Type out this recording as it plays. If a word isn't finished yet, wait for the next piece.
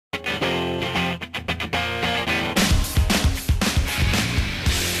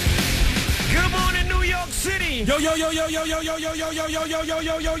Yo, yo, yo, yo, yo, yo, yo, yo, yo, yo, yo, yo, yo,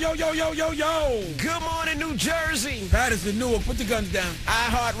 yo, yo, yo, yo, yo, yo, yo. Good morning, New Jersey. Patterson, Newark, put the guns down.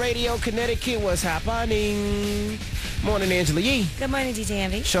 iHeartRadio, Connecticut, what's happening? Morning, Angela Yee. Good morning, DJ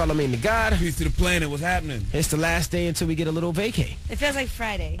Envy. Charlamagne the God. Peace to the planet, what's happening? It's the last day until we get a little vacay. It feels like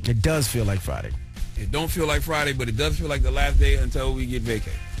Friday. It does feel like Friday. It don't feel like Friday, but it does feel like the last day until we get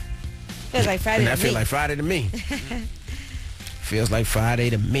vacay. Feels like Friday And to that feel me. like Friday to me. Feels like Friday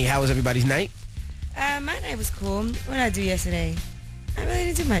to me. How was everybody's night? My night was cool. What did I do yesterday? I really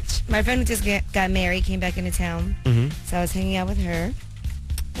didn't do much. My friend who just got married came back into town. So I was hanging out with her.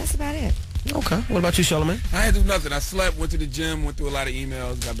 That's about it. Okay. What about you, Charlamagne? I didn't do nothing. I slept, went to the gym, went through a lot of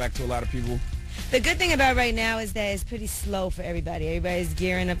emails, got back to a lot of people. The good thing about right now is that it's pretty slow for everybody. Everybody's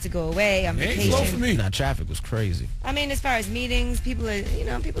gearing up to go away on It ain't vacation. slow for me. Nah, traffic was crazy. I mean, as far as meetings, people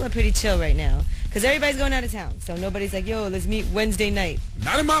are pretty chill right now because everybody's going out of town. So nobody's like, yo, let's meet Wednesday night.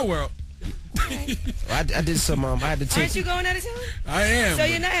 Not in my world. I did some, I had to take... Aren't you going out of town? I am. So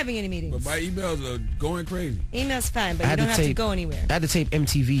you're not having any meetings? But my emails are going crazy. Email's fine, but I you had don't to have to tape- go anywhere. I had to tape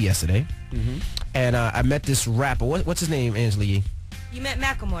MTV yesterday. And I met this rapper. What's his name, Angela Yee? You met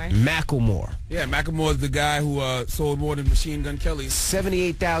Macklemore. Macklemore. Yeah, Macklemore's the guy who sold more than Machine Gun Kelly.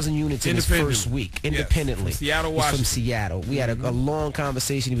 78,000 units in his first week, Yes, independently. from Seattle, He's from Washington. Seattle. We had a long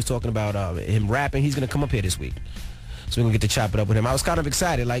conversation. He was talking about him rapping. He's going to come up here this week. So we're going to get to chop it up with him. I was kind of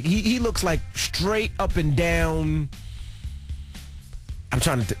excited. Like, he looks like straight up and down. I'm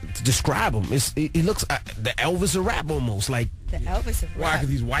trying to describe him. He looks the Elvis of rap almost. Like, The Elvis of Why? rap. Because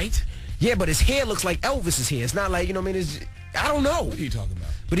he's white? yeah, but his hair looks like Elvis's hair. It's not like, you know what I mean? I don't know. What are you talking about?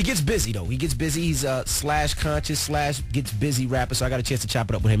 But he gets busy, though. He gets busy. He's slash conscious slash gets busy rapper. So I got a chance to chop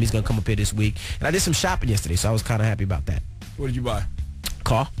it up with him. He's going to come up here this week. And I did some shopping yesterday, so I was kind of happy about that. What did you buy?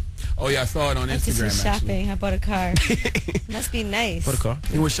 Car. Oh, yeah, I saw it on I did some Instagram, actually. shopping. I bought a car. Must be nice. For the car.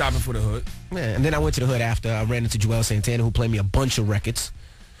 He was shopping for the hood. Yeah, and then I went to the hood after. I ran into Joel Santana, who played me a bunch of records.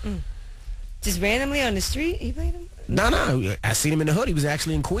 Just randomly on the street, he played them? No, I seen him in the hood. He was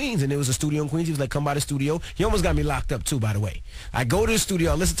actually in Queens, and there was a studio in Queens. He was like, come by the studio. He almost got me locked up, too, by the way. I go to the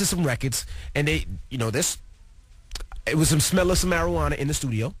studio, I listen to some records, and it was some smell of some marijuana in the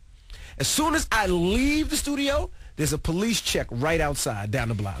studio. As soon as I leave the studio, there's a police check right outside down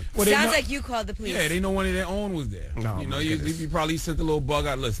the block. Well, they Sounds know- like you called the police. Yeah, they know one of their own was there. Oh, you know, my you goodness. probably sent a little bug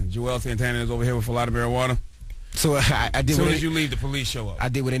out. Listen, Joel Santana is over here with a lot of marijuana. So I As did soon what as you leave, the police show up. I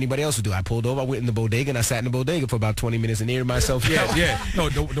did what anybody else would do. I pulled over, I went in the bodega, and I sat in the bodega for about 20 minutes and aired myself out. Yeah. No,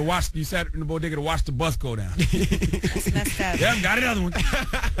 the watch. You sat in the bodega to watch the bus go down. That's messed up. Yeah, got another one.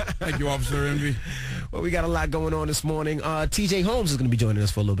 Thank you, Officer Envy. Well, we got a lot going on this morning. TJ Holmes is going to be joining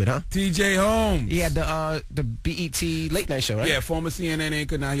us for a little bit, huh? T.J. Holmes. He had the BET late night show, right? Yeah, former CNN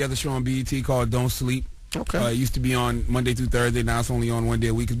anchor. Now he has a show on BET called Don't Sleep. Okay. It used to be on Monday through Thursday. Now it's only on one day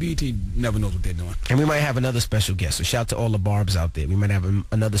a week because BET never knows what they're doing. And we might have another special guest. So shout to all the barbs out there. We might have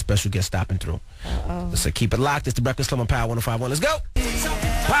another special guest stopping through. So keep it locked. It's the Breakfast Club on Power 105.1. Let's go.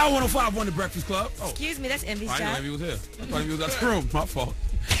 Power 105 The Breakfast Club. Oh, Excuse me, that's Envy's I didn't know job. Envy was here. I thought Envy was at Screw. My fault.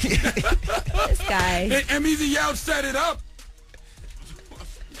 This guy. Hey, Envy's yelled, set it up.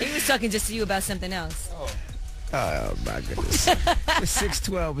 He was talking just to you about something else. Oh, my goodness. It's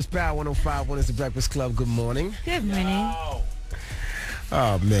 612. It's Power 105.1. It's the Breakfast Club. Good morning. Good morning.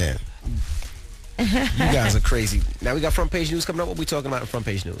 Oh, man. You guys are crazy. Now we got front page news coming up. What we talking about in front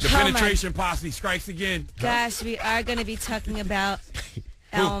page news? The Oh, my- penetration posse strikes again. Gosh, we are going to be talking about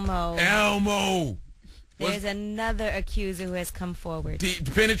Elmo. Elmo. There's another accuser who has come forward. The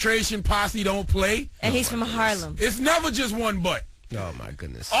penetration posse don't play. And he's from Harlem. It's never just one butt. Oh, my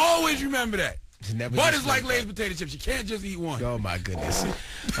goodness. Always remember that. It's never Butt just is like one Lay's potato chips. You can't just eat one. Oh, my goodness.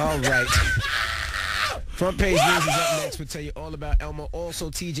 All right. Front page news is up next. We'll tell you all about Elmo. Also,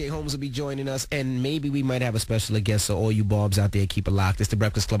 TJ Holmes will be joining us, and maybe we might have a special guest, so all you barbs out there, keep it locked. It's the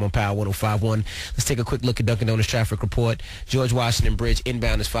Breakfast Club on Power 105.1. Let's take a quick look at Dunkin' Donuts traffic report. George Washington Bridge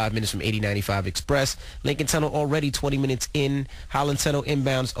inbound is 5 minutes from 8095 Express. Lincoln Tunnel already 20 minutes in. Holland Tunnel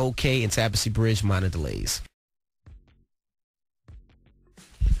inbound's okay, and Tabassy Bridge minor delays.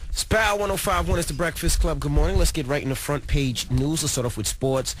 It's Power 105.1. It's the Breakfast Club. Good morning. Let's get right in the front page news. Let's start off with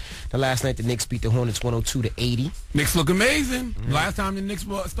sports. Last night, the Knicks beat the Hornets 102-80. Knicks look amazing. Last time the Knicks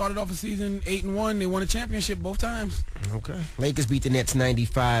started off a season 8-1, they won a championship both times. Okay. Lakers beat the Nets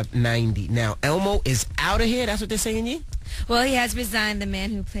 95-90. Now, Elmo is out of here. That's what they're saying, Yee? Well, he has resigned, the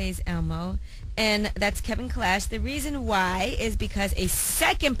man who plays Elmo. And that's Kevin Clash. The reason why is because a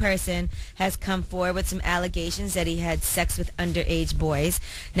second person has come forward with some allegations that he had sex with underage boys.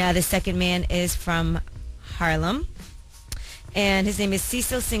 Now, the second man is from Harlem. And his name is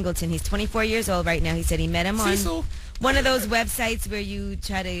Cecil Singleton. He's 24 years old right now. He said he met him on Cecil? one of those websites where you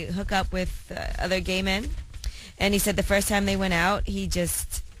try to hook up with other gay men. And he said the first time they went out, he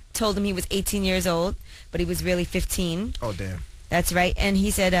just told him he was 18 years old, but he was really 15. Oh, damn. That's right. And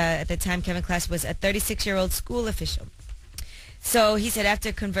he said at the time Kevin Clash was a 36-year-old school official. So he said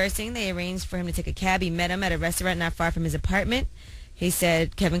after conversing, they arranged for him to take a cab. He met him at a restaurant not far from his apartment. He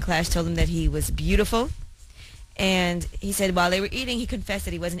said Kevin Clash told him that he was beautiful. And he said while they were eating, he confessed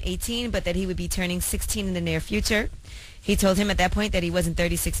that he wasn't 18, but that he would be turning 16 in the near future. He told him at that point that he wasn't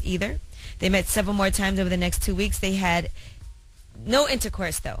 36 either. They met several more times over the next 2 weeks. They had no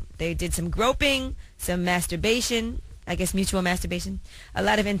intercourse, though. They did some groping, some masturbation, I guess mutual masturbation, a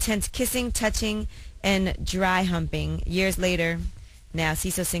lot of intense kissing, touching, and dry humping. Years later, now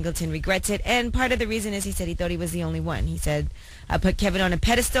Cecil Singleton regrets it, and part of the reason is he said he thought he was the only one. He said, I put Kevin on a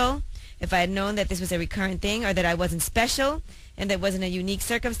pedestal. If I had known that this was a recurrent thing or that I wasn't special and that wasn't a unique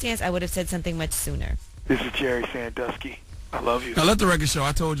circumstance, I would have said something much sooner. This is Jerry Sandusky. I love you. Now let the record show.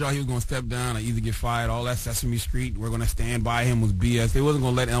 I told y'all he was going to step down or either get fired. All that Sesame Street, we're going to stand by him was BS. They wasn't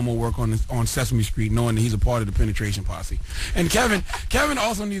going to let Elmo work on Sesame Street knowing that he's a part of the penetration posse. And Kevin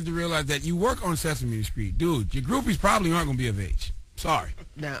also needs to realize that you work on Sesame Street. Dude, your groupies probably aren't going to be of age. Sorry.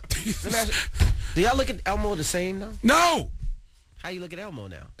 Now, do y'all look at Elmo the same, though? No! How you look at Elmo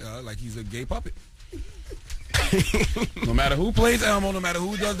now? Like he's a gay puppet. No matter who plays Elmo, no matter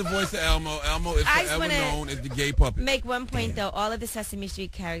who does the voice of Elmo, Elmo is forever known as the gay puppet. Make one point, though. All of the Sesame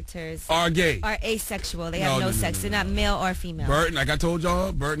Street characters are gay. Are asexual. They have no sex. They're not male or female. Bert, like I told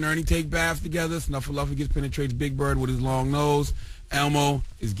y'all, Bert and Ernie take baths together. Snuffleupagus penetrates Big Bird with his long nose. Elmo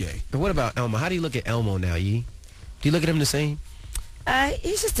is gay. But what about Elmo? How do you look at Elmo now, Yee? Do you look at him the same?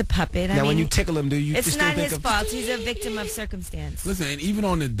 He's just a puppet. Now, when you tickle him, do you? It's not his fault. He's a victim of circumstance. Listen, and even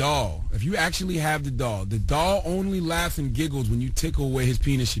on the doll, if you actually have the doll only laughs and giggles when you tickle where his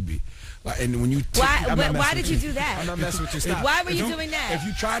penis should be. And when you why did you do that? I'm not messing with you. Stop. Why were you doing that? If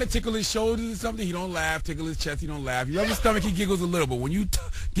you try to tickle his shoulders or something, he don't laugh. Tickle his chest, he don't laugh. You rub his stomach, he giggles a little. But when you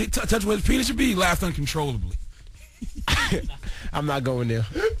touch where his penis should be, he laughs uncontrollably. I'm not going there.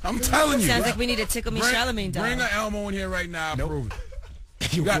 I'm telling you. Sounds like we need a Tickle Me Charlemagne doll. Bring an Elmo in here right now. Nope. Prove it.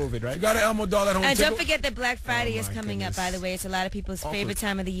 You prove it, right? You got an Elmo doll at home. And don't forget that Black Friday is coming up, by the way. It's a lot of people's favorite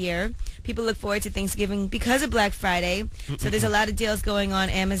time of the year. People look forward to Thanksgiving because of Black Friday. So there's a lot of deals going on.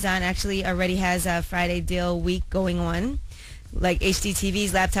 Amazon actually already has a Friday deal week going on. Like HD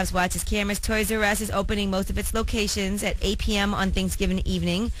TVs, laptops, watches, cameras. Toys R Us is opening most of its locations at 8 p.m. on Thanksgiving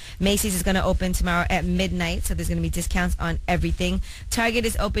evening. Macy's is going to open tomorrow at midnight, so there's going to be discounts on everything. Target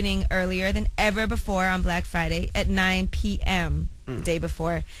is opening earlier than ever before on Black Friday at 9 p.m. the day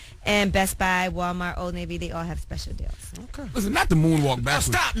before. And Best Buy, Walmart, Old Navy, they all have special deals. Okay. Listen, not the moonwalk backwards.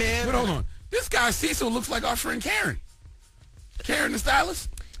 Oh, stop, man. But hold on. This guy, Cecil, looks like our friend Karen. Karen the stylist?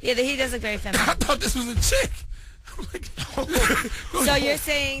 Yeah, he does look very feminine. I thought this was a chick. So you're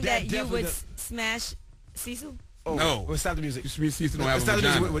saying that you would smash Cecil? Oh, no. Well, stop the music. Cecil don't have a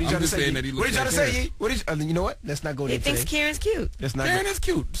vagina. What are you trying to say? That he what are you trying to say, Yee? You know what? Let's not go there He thinks today. Karen's cute. Karen is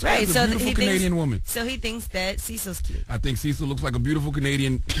cute. Right, so so a beautiful Canadian woman. So he thinks that Cecil's cute. I think Cecil looks like a beautiful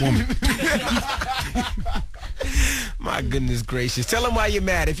Canadian woman. My goodness gracious. Tell them why you're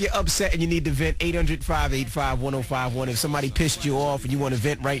mad. If you're upset and you need to vent, 800-585-1051. If somebody pissed you off and you want to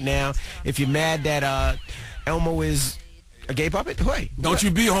vent right now. If you're mad that Elmo is a gay puppet, wait. Don't you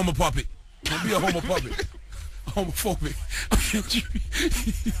be a homo puppet. Don't be a homo puppet. Homophobic.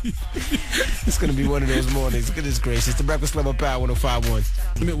 It's going to be one of those mornings. Goodness gracious. The Breakfast Club of Power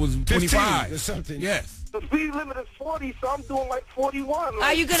 105.1. It was 25 or something. Yes. The speed limit is 40, so I'm doing like 41.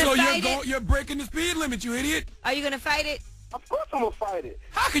 Are you going to fight it? You're breaking the speed limit, you idiot. Are you going to fight it? Of course I'm going to fight it.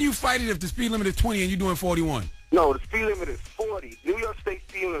 How can you fight it if the speed limit is 20 and you're doing 41? No, the speed limit is 40. New York State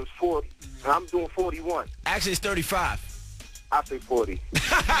speed limit is 40, and I'm doing 41. Actually, it's 35. I say 40.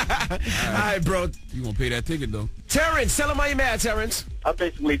 All right, bro. You going to pay that ticket, though. Terrence, tell him why you're mad, Terrence. I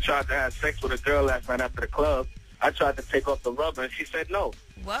basically tried to have sex with a girl last night after the club. I tried to take off the rubber, and she said no.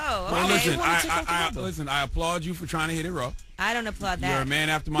 Whoa. Well, Okay. listen, I applaud you for trying to hit it rough. I don't applaud You're a that. man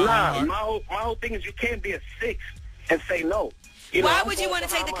after my own heart. My whole thing is you can't be a 6 and say no. You Why know, would you I'm want to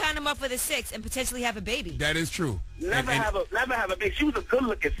going take the for how condom off with a 6 and potentially have a baby? That is true. Never have a big. She was a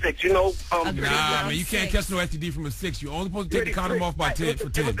good-looking 6, you know. Agreed. Nah, man, you can't Six. catch no STD from a 6. You're only supposed to take the condom pretty off by 10 for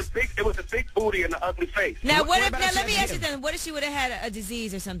 10. It was a big booty and an ugly face. Now, What if, about now if let she me had ask you HIV? then, what if she would have had a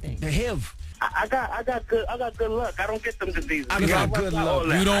disease or something? The HIV. I got good luck. I don't get them diseases. I got good luck.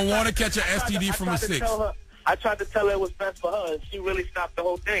 You don't want to catch an STD from a 6. I tried to tell her it was best for her, and she really stopped the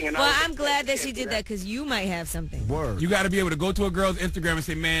whole thing. And Well, I'm glad that she did that because you might have something. Word. You got to be able to go to a girl's Instagram and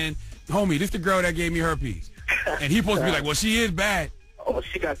say, man, homie, this the girl that gave me herpes. And he's supposed to be like, well, she is bad. Oh,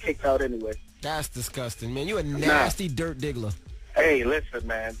 she got kicked out anyway. That's disgusting, man. You a nasty dirt diggler. Hey, listen,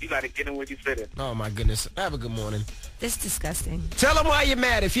 man. You got to get in where you fit in. Oh, my goodness. Have a good morning. This is disgusting. Tell them why you're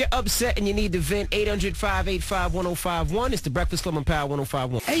mad. If you're upset and you need to vent, 800-585-1051. It's the Breakfast Club on Power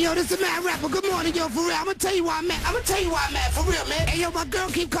 105.1. Hey, yo, this is Mad Rapper. Good morning, yo, for real. I'm gonna tell you why I'm mad. For real, man. Hey, yo, my girl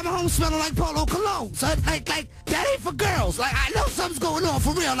keep coming home smelling like Polo Cologne. So, like, that ain't for girls. Like, I know something's going on,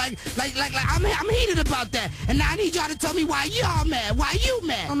 for real. Like, I'm heated about that. And now I need y'all to tell me why y'all mad. Why you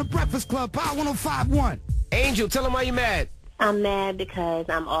mad? On the Breakfast Club, Power 105.1. Angel, tell them why you're mad. I'm mad because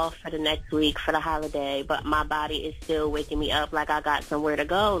I'm off for the next week for the holiday, but my body is still waking me up like I got somewhere to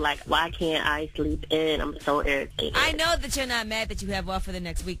go. Like, why can't I sleep in? I'm so irritated. I know that you're not mad that you have off for the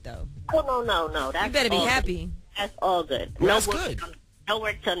next week, though. Oh, no. That's you better be all happy. Good. That's all good. Well, that's good. No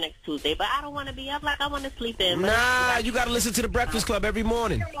work till next Tuesday, but I don't want to be up like I want to sleep in. Nah, you got to listen to the Breakfast Club every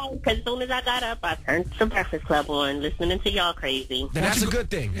morning. Because as soon as I got up, I turned the Breakfast Club on, listening to y'all crazy. Then that's a good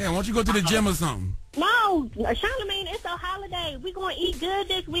thing. Yeah, why don't you go to the gym or something? No, Charlamagne, it's a holiday. We gonna eat good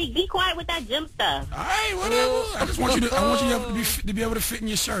this week. Be quiet with that gym stuff. All right, whatever. I just want you to be able to fit in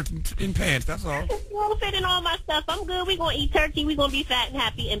your shirt and in pants. That's all. You won't fit in all my stuff. I'm good. We gonna eat turkey. We gonna be fat and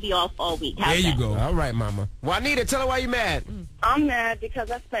happy and be off all week. There you go. All right, Mama. Juanita, tell her why you mad. I'm mad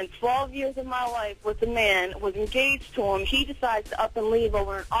because I spent 12 years of my life with a man, was engaged to him. He decides to up and leave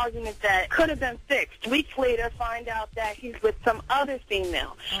over an argument that could have been fixed. Weeks later, find out that he's with some other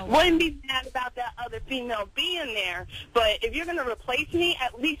female. Oh, wow. Wouldn't be mad about that other female being there, but if you're going to replace me,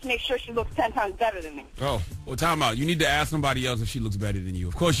 at least make sure she looks 10 times better than me. Oh, well, time out. You need to ask somebody else if she looks better than you.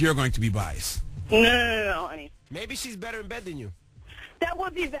 Of course, you're going to be biased. No, honey. Maybe she's better in bed than you. That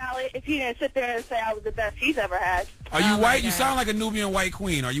would be valid if he didn't sit there and say I was the best he's ever had. Are you white? You sound like a Nubian white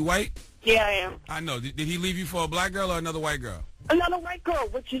queen. Are you white? Yeah, I am. I know. Did he leave you for a black girl or another white girl? Another white girl,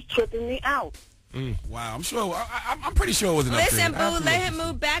 which is tripping me out. Wow, I'm sure. I'm pretty sure it wasn't. Listen, boo, let him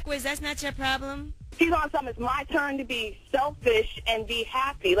move backwards. That's not your problem. He's on something. It's my turn to be selfish and be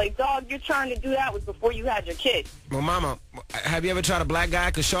happy. Like, dog, your turn to do that was before you had your kid. Well, Mama, have you ever tried a black guy?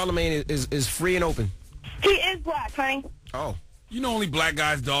 Because Charlamagne is free and open. He is black, honey. Oh. You know only black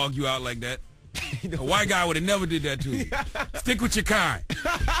guys dog you out like that. A white guy would have never did that to you. Stick with your kind.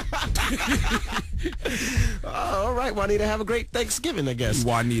 All right, Juanita, have a great Thanksgiving, I guess.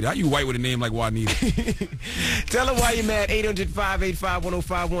 Juanita. How you white with a name like Juanita? Tell her why you're mad.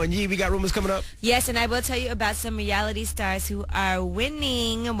 800-585-1051. Yee, we got rumors coming up. Yes, and I will tell you about some reality stars who are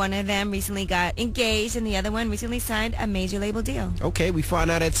winning. One of them recently got engaged, and the other one recently signed a major label deal. Okay, we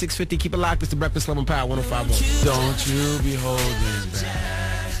find out at 6:50. Keep it locked. It's the Breakfast Club on Power 105.1. Don't you be holding back.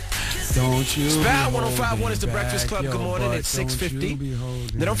 Don't you? Power 105.1 is the Breakfast Club. Good morning. It's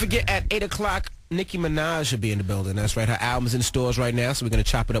 6:50. Now, don't forget, at 8 o'clock, Nicki Minaj should be in the building. That's right. Her album's in stores right now, so we're going to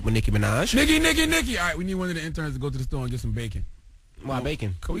chop it up with Nicki Minaj. Nicki. All right, we need one of the interns to go to the store and get some bacon. Why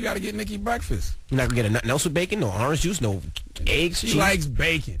bacon? Because we got to get Nicki breakfast. You're not going to get nothing else with bacon? No orange juice? No eggs? She likes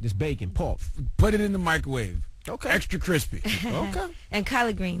bacon. Just bacon. Pork. Put it in the microwave. Okay. Extra crispy. Okay. And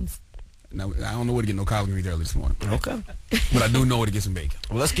collard greens. No, I don't know where to get no collard greens early this morning. Okay. But I do know where to get some bacon.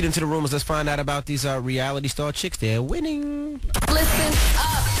 Well, let's get into the rumors. Let's find out about these reality star chicks. They're winning. Listen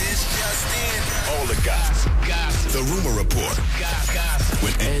up. This just in. All the gossip. The Rumor Report. Gossip.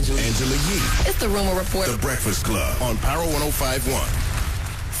 With Angela Yee. It's the Rumor Report. The Breakfast Club on Power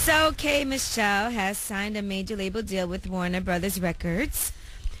 105.1. So, K. Michelle has signed a major label deal with Warner Brothers Records.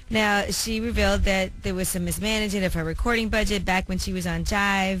 Now, she revealed that there was some mismanagement of her recording budget back when she was on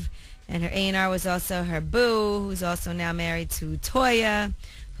Jive. And her A&R was also her boo, who's also now married to Toya,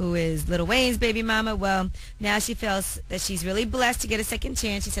 who is Lil Wayne's baby mama. Well, now she feels that she's really blessed to get a second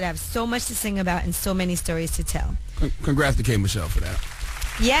chance. She said, I have so much to sing about and so many stories to tell. Congrats to K. Michelle for that.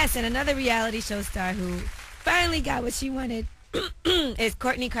 Yes, and another reality show star who finally got what she wanted is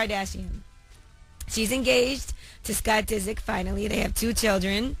Kourtney Kardashian. She's engaged to Scott Disick, finally. They have 2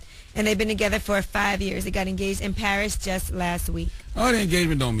 children, and they've been together for 5 years. They got engaged in Paris just last week. Oh, the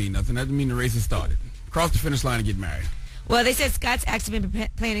engagement don't mean nothing. That doesn't mean the race has started. Cross the finish line and get married. Well, they said Scott's actually been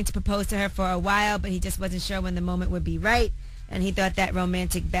planning to propose to her for a while, but he just wasn't sure when the moment would be right, and he thought that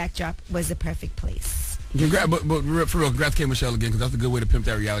romantic backdrop was the perfect place. But for real, congrats to K. Michelle again, because that's a good way to pimp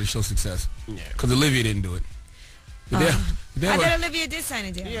that reality show success. Yeah. Because Olivia didn't do it. I thought Olivia did sign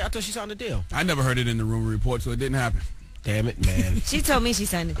a deal. Yeah, I thought she signed a deal. I never heard it in the Rumor Report, so it didn't happen. Damn it, man. She told me she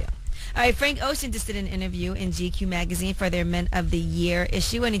signed a deal. All right, Frank Ocean just did an interview in GQ magazine for their Men of the Year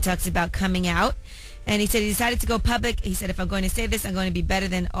issue, and he talks about coming out. And he said he decided to go public. He said, if I'm going to say this, I'm going to be better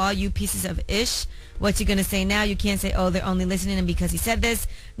than all you pieces of ish. What you going to say now? You can't say, oh, they're only listening to me because he said this.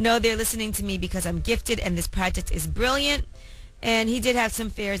 No, they're listening to me because I'm gifted, and this project is brilliant. And he did have some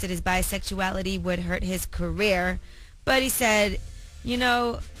fears that his bisexuality would hurt his career. But he said, you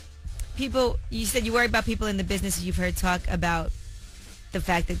know, you said you worry about people in the business. You've heard talk about the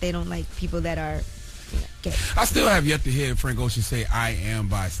fact that they don't like people that are gay. I still have yet to hear Frank Ocean say, I am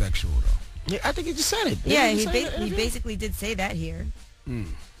bisexual, though. Yeah, I think he just said it. Yeah, Didn't he say it in the interview? basically did say that here.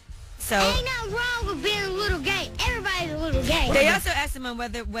 So Ain't nothing wrong with being a little gay. Everybody's a little gay. they also asked him on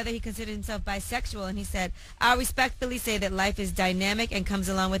whether he considered himself bisexual, and he said, "I respectfully say that life is dynamic and comes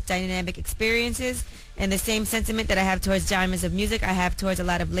along with dynamic experiences, and the same sentiment that I have towards genres of music, I have towards a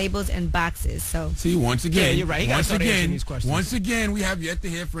lot of labels and boxes." So See, once again, Yeah, you're right. He gotta start answering these questions. Once again, we have yet to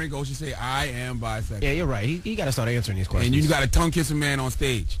hear Frank Ocean say, I am bisexual. Yeah, you're right. He got to start answering these questions. And you got to tongue kiss a man on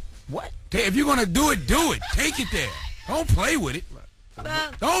stage. What? If you're going to do it, do it. Take it there. Don't play with it.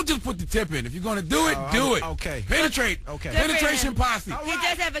 well, Don't just put the tip in. If you're going to do it, do it. okay. Penetrate. Okay. Penetration posse. he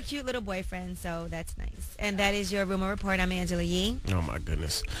does have a cute little boyfriend, so that's nice. And that is your rumor report. I'm Angela Yee. Oh my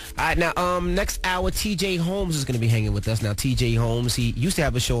goodness! All right, now next hour, T.J. Holmes is going to be hanging with us. Now, T.J. Holmes, he used to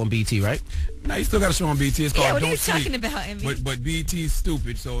have a show on BT, right? Now, you still got a show on BT. It's called Yeah, what are Don't you Sleep. talking about, Envy? But BT's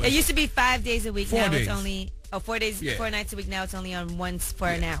stupid, so It used to be 5 days a week. 4 Now days. it's only 4 days, Yeah. 4 nights a week. Now it's only on once for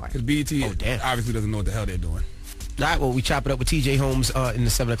an hour. because BT damn. obviously doesn't know what the hell they're doing. All right, well, we chop it up with T.J. Holmes in the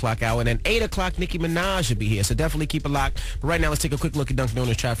 7 o'clock hour. And then 8 o'clock, Nicki Minaj will be here. So definitely keep it locked. But right now, let's take a quick look at Dunkin'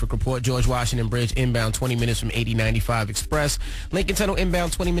 Donuts traffic report. George Washington Bridge inbound 20 minutes from 8095 Express. Lincoln Tunnel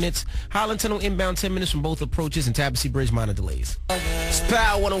inbound 20 minutes. Holland Tunnel inbound 10 minutes from both approaches. And Tabassy Bridge minor delays.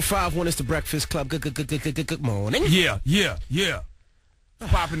 Spal 105.1 is the Breakfast Club. Good morning. Yeah.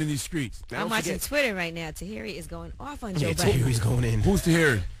 Popping in these streets. I'm watching Twitter right now. Tahiri is going off on Joe Yeah, Button. Tahiri's going in. Who's to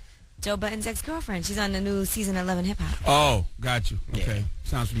hear? Joe Button's ex-girlfriend. She's on the new season 11 Hip Hop. Oh, got you. Okay.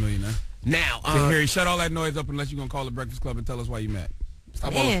 Sounds familiar now. Now, Harry, shut all that noise up unless you're going to call the Breakfast Club and tell us why you mad.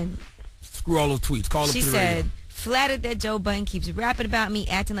 Stop all Man, screw all those tweets. Call up she to the radio. said, flattered that Joe Button keeps rapping about me,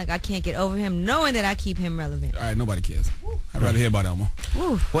 acting like I can't get over him, knowing that I keep him relevant. All right, nobody cares. I'd rather hear about Elmo.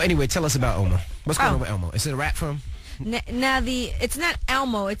 well, anyway, tell us about Elmo. What's going on with Elmo? Is it a rap from? Now, it's not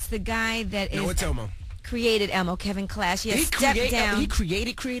Elmo. It's the guy that No, it's Elmo. created Elmo, Kevin Clash. He has stepped down. He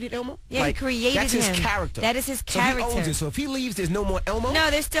created Elmo? Yeah, he created that's him. That's his character. That is his So character. he owns it. So if he leaves, there's no more Elmo? No,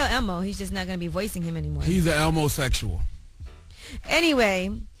 there's still Elmo. He's just not going to be voicing him anymore. He's an Elmo-sexual.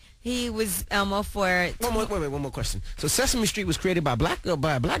 Anyway, he was Elmo for... One more question. So Sesame Street was created by a black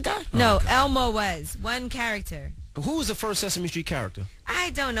guy? No, Elmo was one character. Who was the first Sesame Street character?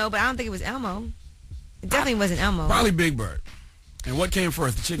 I don't know, but I don't think it was Elmo. It definitely wasn't Elmo. Probably Big Bird. And what came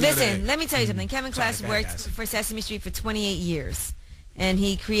first, the chicken or the egg? Listen, let me tell you something. Kevin Clash worked for Sesame Street for 28 years, and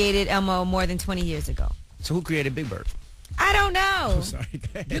he created Elmo more than 20 years ago. So who created Big Bird? I don't know. Sorry.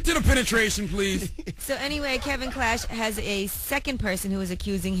 Get to the penetration, please. So anyway, Kevin Clash has a second person who is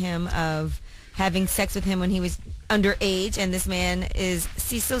accusing him of having sex with him when he was underage, and this man is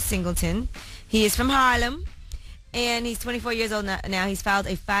Cecil Singleton. He is from Harlem, and he's 24 years old now. He's filed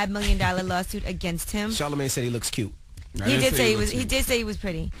a $5 million lawsuit against him. Charlamagne said he looks cute. He did say he was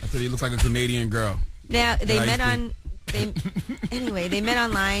pretty. I said he looks like a Canadian girl. Now they Nice met thing. they met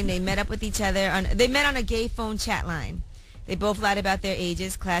online. They met up with each other. They met on a gay phone chat line. They both lied about their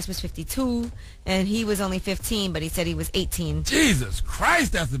ages. Clash was 52, and he was only 15, but he said he was 18. Jesus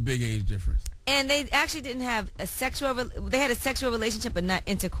Christ, that's a big age difference. And they actually didn't have they had a sexual relationship, but not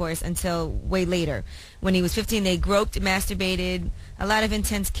intercourse until way later. When he was 15, they groped, masturbated, a lot of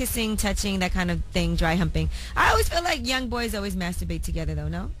intense kissing, touching, that kind of thing, dry humping. I always feel like young boys always masturbate together, though,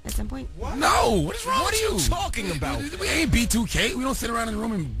 no? At some point? What? No, what is wrong What with are you talking about? We ain't B2K. We don't sit around in the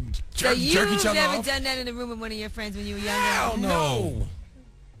room and So jerk each you've other never off. done that in the room with one of your friends when you were younger? Hell no.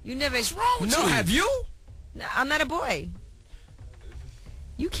 You never... What's wrong with No, you? have you? No, I'm not a boy.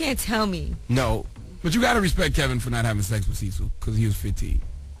 You can't tell me. No. But you got to respect Kevin for not having sex with Cecil because he was 15.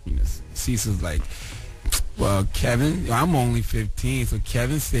 You know, Cecil's like, well, Kevin, I'm only 15, so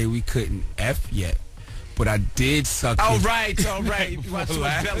Kevin said we couldn't F yet. But I did suck All his... right. You watch too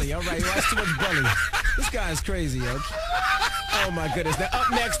much belly. All right, you watch too much belly. This guy's crazy, yo. Oh, my goodness. Now, up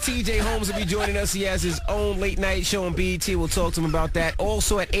next, T.J. Holmes will be joining us. He has his own late night show on BET. We'll talk to him about that.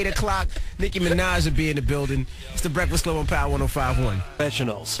 Also, at 8 o'clock, Nicki Minaj will be in the building. It's the Breakfast Club on Power 105.1.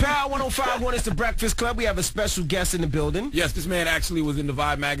 Professionals. Power 105.1 is the Breakfast Club. We have a special guest in the building. Yes, this man actually was in the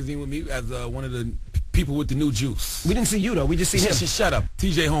Vibe magazine with me as one of the people with the new juice. We didn't see you, though. We just see him. Shut up.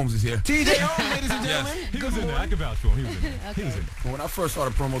 T.J. Holmes is here. T.J. Holmes, ladies and Yes. gentlemen. He was in there. I can vouch for him. He was in there. He was in there. When I first saw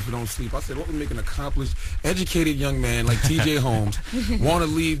the promos for Don't Sleep, I said, what would make an accomplished, educated young man like T.J. Holmes want to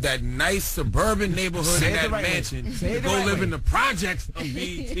leave that nice suburban neighborhood Say in it the that right way. mansion Say it to the go right live way. in the projects of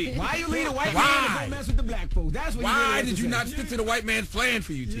BT? Why you leave the white Why? man and go mess with the black folks? That's what Why you did you not stick to the white man's plan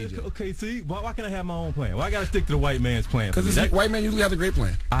for you, Yeah, TJ? okay, see, why can't I have my own plan? Why I got to stick to the white man's plan? Because white man usually has a great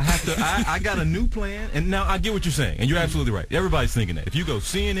plan. I have to. I got a new plan. CNN, and now I get what you're saying, and you're absolutely right. Everybody's thinking that. If you go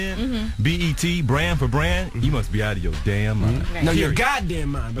CNN, BET, brand for brand, you must be out of your damn mind. Right. No, your goddamn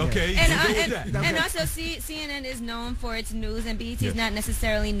mind. Okay. And also, CNN is known for its news, and BET is not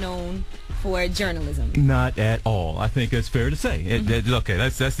necessarily known for journalism. Not at all. I think that's fair to say. Okay,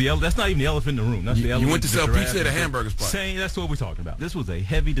 that's not even the elephant in the room. That's the elephant. You went to sell pizza at a hamburger spot. Saying that's what we're talking about. This was a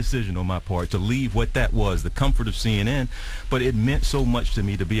heavy decision on my part to leave what that was, the comfort of CNN, but it meant so much to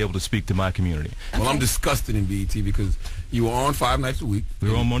me to be able to speak to my community. Well, I'm disgusted in BET because you were on 5 nights a week. We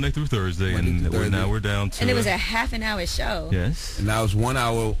were on Monday through Thursday, now we're down to... And it was a half-an-hour show. Yes. And now it's 1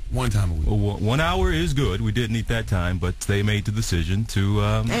 hour, one time a week. Well, 1 hour is good. We did need that time, but they made the decision to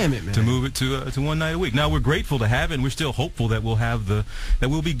to move it to 1 night a week. Now we're grateful to have it, and we're still hopeful that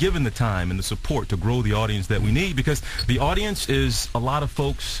we'll be given the time and the support to grow the audience that we need, because the audience is a lot of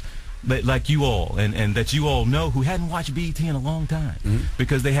folks like you all, and that you all know, who hadn't watched BET in a long time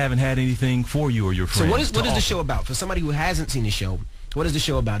because they haven't had anything for you or your friends. So what is the show about? For somebody who hasn't seen the show, what is the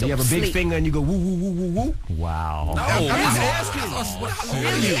show about? Do you have a big finger and you go woo woo woo woo woo? Wow. No, I'm just asking.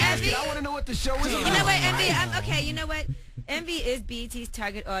 I want to know what the show is about. You know what, Envy? Okay, you know what? Envy is BET's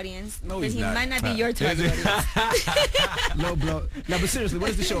target audience, but he might not be your target audience. No, blow. No, but seriously,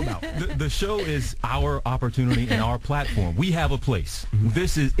 what is the show about? The show is our opportunity and our platform. We have a place.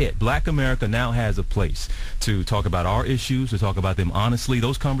 This is it. Black America now has a place to talk about our issues, to talk about them honestly.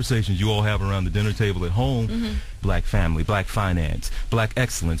 Those conversations you all have around the dinner table at home, black family, black finance, black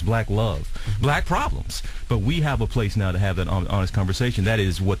excellence, black love, black problems. But we have a place now to have that honest conversation. That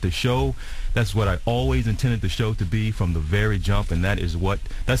is what the show, that's what I always intended the show to be from the very jump, and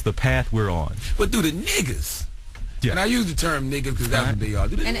that's the path we're on. But do the niggas, and I use the term niggas because that's what they are,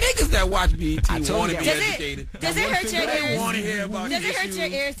 do the niggas that watch BET want to be educated? Does it hurt your ears? Want to hear about Does it hurt your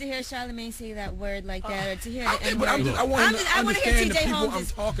ears to hear Charlamagne say that word like that, or to hear it? I want to hear TJ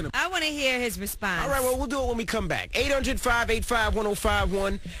Holmes. I want to hear his response. All right, well, we'll do it when we come back.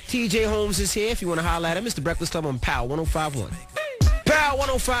 800-585-1051. TJ Holmes is here. If you want to holler at him, it's the Breakfast Club on POW 1051. POW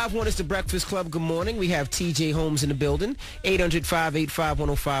 1051 is the Breakfast Club. Good morning. We have TJ Holmes in the building.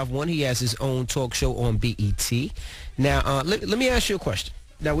 800-585-1051. He has his own talk show on BET. Now, let me ask you a question.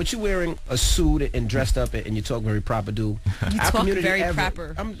 Now, with you wearing a suit and dressed up and you talk very proper, dude. You talk very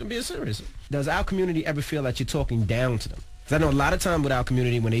proper. I'm being serious. Does our community ever feel like you're talking down to them? Because I know a lot of time with our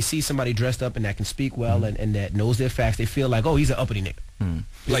community, when they see somebody dressed up and that can speak well and that knows their facts, they feel like, oh, he's an uppity nigga.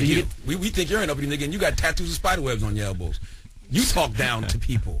 Like we think you're an uppity nigga and you got tattoos of spider webs on your elbows. You talk down to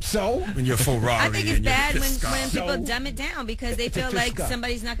people. So? When you're Ferrari. I think it's bad when people dumb it down because they feel like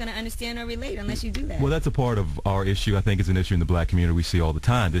somebody's not going to understand or relate unless you do that. Well, that's a part of our issue. I think it's an issue in the black community we see all the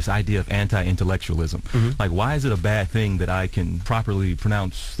time, this idea of anti-intellectualism. Like, why is it a bad thing that I can properly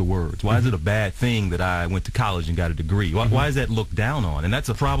pronounce the words? Why is it a bad thing that I went to college and got a degree? Why is that looked down on? And that's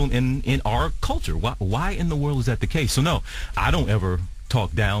a problem in our culture. Why in the world is that the case? So, no, I don't ever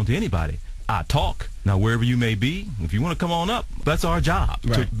talk down to anybody. I talk. Now, wherever you may be, if you want to come on up, that's our job.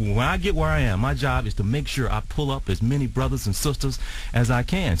 Right. When I get where I am, my job is to make sure I pull up as many brothers and sisters as I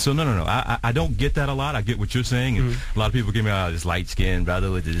can. So, no. I don't get that a lot. I get what you're saying. And a lot of people give me this light-skinned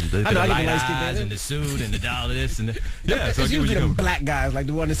brother with the light eyes and the suit and all of this. And yeah, so it's usually the black guys, like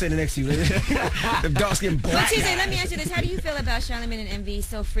the one that's sitting next to you. The dark-skinned black guys. TJ, let me ask you this. How do you feel about Charlamagne and Envy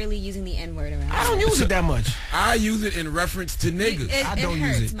so freely using the N-word around? I don't use it that much. I use it in reference to niggas. It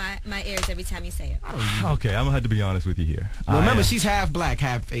hurts my ears every time you say it. Okay, I'm going to have to be honest with you here. Well, remember, she's half black,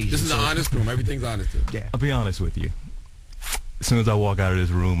 half Asian. This is an honest room. Everything's honest here. Yeah. I'll be honest with you. As soon as I walk out of this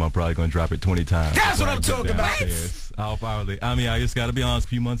room, I'm probably going to drop it 20 times. That's what I'm talking about. I'll probably, I just got to be honest, a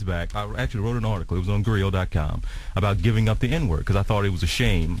few months back, I actually wrote an article, it was on Grio.com, about giving up the N-word, because I thought it was a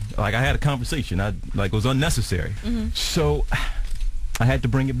shame. Like, I had a conversation, it was unnecessary. So I had to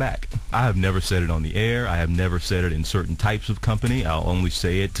bring it back. I have never said it on the air. I have never said it in certain types of company. I'll only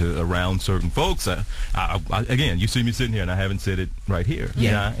say it to around certain folks. Again, you see me sitting here, and I haven't said it right here.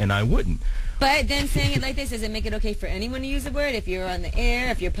 Yeah. And I wouldn't. But then saying it like this, does it make it okay for anyone to use the word if you're on the air,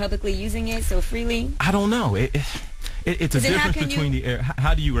 if you're publicly using it so freely? I don't know. It's a difference between the air.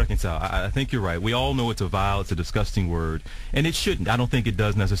 How do you reconcile? I think you're right. We all know it's a vile, it's a disgusting word, and it shouldn't. I don't think it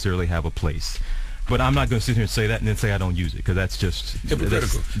does necessarily have a place. But I'm not going to sit here and say that and then say I don't use it, because that's just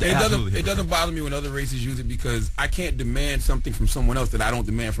hypocritical. It doesn't bother me when other races use it, because I can't demand something from someone else that I don't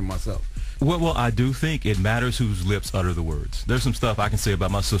demand from myself. Well, I do think it matters whose lips utter the words. There's some stuff I can say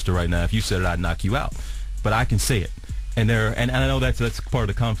about my sister right now. If you said it, I'd knock you out. But I can say it. And I know that's part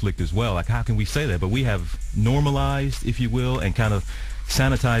of the conflict as well. Like, how can we say that? But we have normalized, if you will, and kind of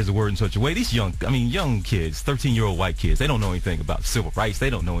sanitize the word in such a way. These young kids, 13-year-old white kids, they don't know anything about civil rights. They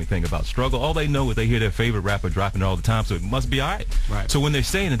don't know anything about struggle. All they know is they hear their favorite rapper dropping it all the time, so it must be all right. Right. So when they're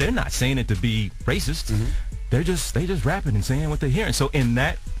saying it, they're not saying it to be racist. Mm-hmm. They just rapping and saying what they're hearing. So in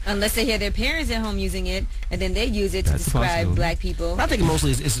that, unless they hear their parents at home using it, and then they use it to That's a describe possibility. black people. I think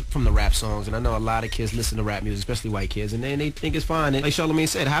mostly it's from the rap songs, and I know a lot of kids listen to rap music, especially white kids, and they think it's fine. And like Charlamagne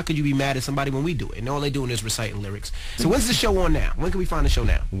said, how could you be mad at somebody when we do it? And all they doing is reciting lyrics. So when's the show on now? When can we find the show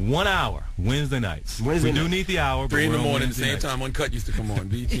now? 1 hour, Wednesday nights. Wednesday we do night. need the hour. 3 in the but we're on morning, the Wednesday same nights. time Uncut used to come on.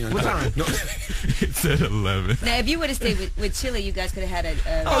 BT What time? No. It's at 11. Now, if you would have stayed with Chili, you guys could have had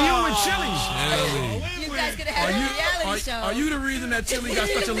a. Oh, you with Chili's? You guys could have had a reality show. Are you the reason that Chili got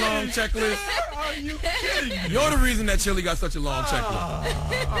such a long checklist? Are you kidding me? You're the reason that Chili got such a long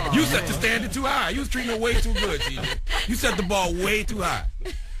checklist. You set the standard too high. You was treating her way too good, TJ. You set the bar way too high.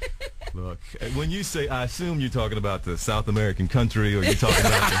 Look, when you say, I assume you're talking about the South American country, or you're talking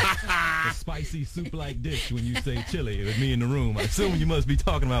about the spicy soup-like dish when you say chili with me in the room. I assume you must be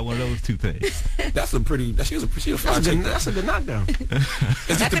talking about one of those two things. That's a pretty. She was a fine chick. That's a good knockdown. It's just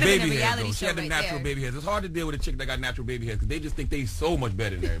That the could've been a baby head, reality though. She show had the right natural there. baby heads. It's hard to deal with a chick that got natural baby heads because they just think they so much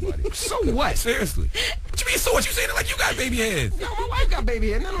better than everybody. So what? Seriously. What you mean so what? You saying it like you got baby heads. No, my wife got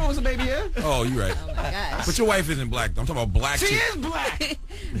baby hair. Nothing wrong with a baby hair. Oh, you right. Oh my gosh. But your wife isn't black, though. I'm talking about black She chicks. is black.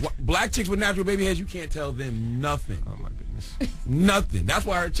 Black chicks with natural baby heads, you can't tell them nothing. Oh, my goodness. Nothing. That's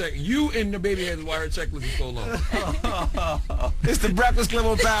why her check. You and the baby heads is why her checklist is so long. It's the Breakfast Club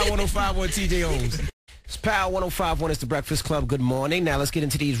on Power 105 on TJ Holmes. It's Power 105 It's the Breakfast Club. Good morning. Now let's get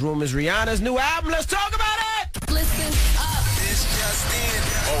into these rumors. Rihanna's new album. Let's talk about it. Listen up. This just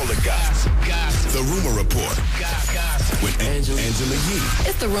in. All the gossip. The Rumor Report. With Angela Yee.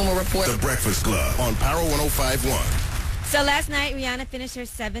 It's the Rumor Report. The Breakfast Club on Power 105.1. So last night, Rihanna finished her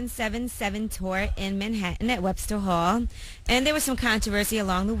 777 tour in Manhattan at Webster Hall. And there was some controversy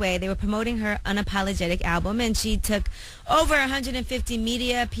along the way. They were promoting her Unapologetic album, and she took over 150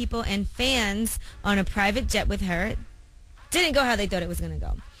 media people and fans on a private jet with her. Didn't go how they thought it was going to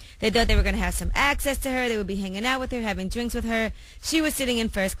go. They thought they were going to have some access to her. They would be hanging out with her, having drinks with her. She was sitting in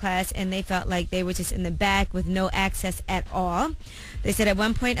first class, and they felt like they were just in the back with no access at all. They said at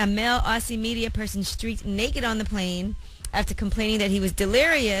one point a male Aussie media person streaked naked on the plane after complaining that he was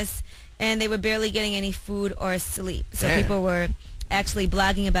delirious, and they were barely getting any food or sleep. So Damn. people were actually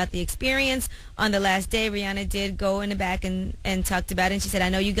blogging about the experience. On the last day, Rihanna did go in the back and talked about it, and she said, I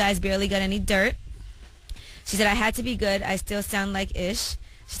know you guys barely got any dirt. She said, I had to be good. I still sound like ish.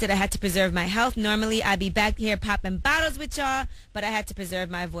 She said, I had to preserve my health. Normally, I'd be back here popping bottles with y'all, but I had to preserve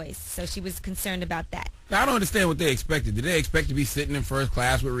my voice. So she was concerned about that. Now, I don't understand what they expected. Did they expect to be sitting in first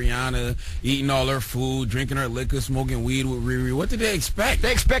class with Rihanna, eating all her food, drinking her liquor, smoking weed with Riri? What did they expect?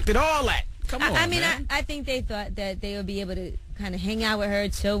 They expected all that. Come on, I mean, man. I think they thought that they would be able to kind of hang out with her,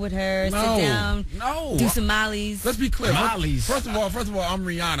 chill with her, No, sit down, no. do some mollies. Let's be clear. Mollies. First of all, I'm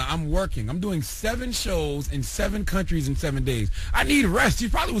Rihanna. I'm working. I'm doing 7 shows in 7 countries in 7 days. I need rest. She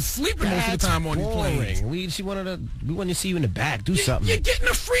probably was sleeping most of the time on these planes. We wanted to see you in the back. Do something. You're getting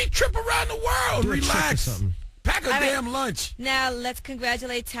a free trip around the world. Do a trick or Relax. something. Pack a All right. damn lunch. Now, let's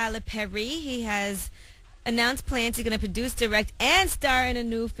congratulate Tyler Perry. He has announced plans. He's going to produce, direct, and star in a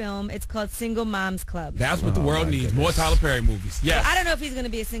new film. It's called Single Moms Club. That's what the world my needs. goodness. More Tyler Perry movies. Yes. I don't know if he's going to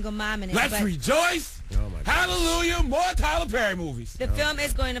be a single mom in it, Let's but rejoice. Oh, my goodness. Hallelujah. More Tyler Perry movies. the film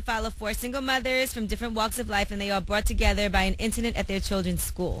is going to follow 4 single mothers from different walks of life, and they are brought together by an incident at their children's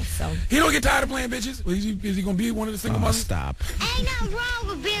school. So He don't get tired of playing bitches? Is he going to be one of the single Oh, mothers? stop. Ain't nothing wrong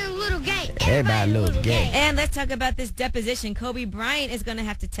with being a little gay. Everybody a little gay. And let's talk about this deposition. Kobe Bryant is going to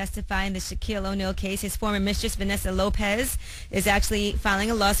have to testify in the Shaquille O'Neal case. His former mistress, Vanessa Lopez, is actually filing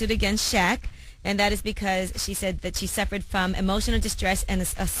a lawsuit against Shaq, and that is because she said that she suffered from emotional distress and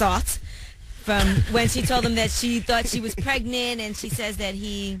assault from when she told him that she thought she was pregnant, and she says that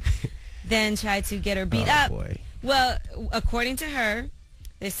he then tried to get her beat Oh, up. boy. Well, according to her,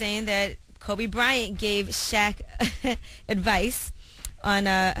 they're saying that Kobe Bryant gave Shaq advice on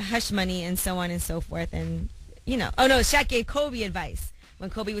hush money and so on and so forth. And, Shaq gave Kobe advice when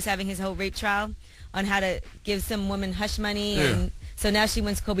Kobe was having his whole rape trial on how to give some woman hush money. Yeah. And so now she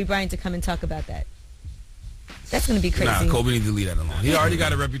wants Kobe Bryant to come and talk about that. That's going to be crazy. Nah, Kobe needs to leave that alone. He already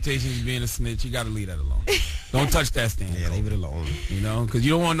got a reputation as being a snitch. You got to leave that alone. Don't touch that stand. Yeah, leave it alone. Because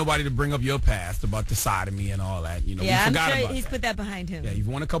you don't want nobody to bring up your past about the sodomy and all that. Yeah, we I'm forgot sure about he's that. put that behind him. Yeah, you've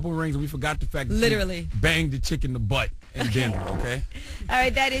won a couple rings, and we forgot the fact that Literally. you banged the chick in the butt in Denver, okay? All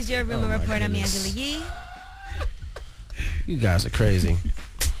right, that is your rumor my report. I'm goodness. Angela Yee. You guys are crazy.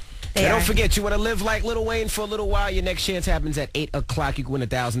 And don't forget, you want to live like Lil Wayne for a little while. Your next chance happens at 8 o'clock. You can win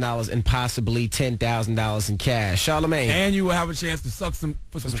 $1,000 and possibly $10,000 in cash. Charlamagne. And you will have a chance to suck some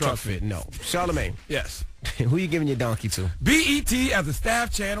truck fit. No. Charlamagne. Yes. Who you giving your donkey to? BET as a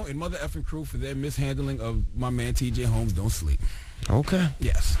staff channel and Mother Effing Crew for their mishandling of my man TJ Holmes Don't Sleep. Okay.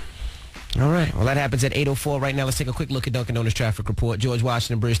 Yes. All right. Well, that happens at 8:04 right now. Let's take a quick look at Dunkin' Donuts traffic report. George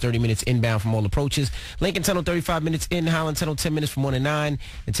Washington Bridge, 30 minutes inbound from all approaches. Lincoln Tunnel, 35 minutes in. Highland Tunnel, 10 minutes from 1 to 9.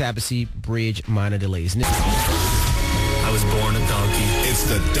 And Tabassee Bridge, minor delays. I was born a donkey. It's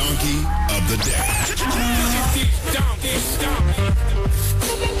the donkey of the day.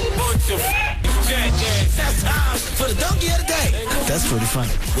 That's time for the donkey of the day. That's pretty funny.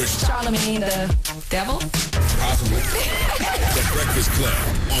 Charlamagne the devil? Possibly. The Breakfast Club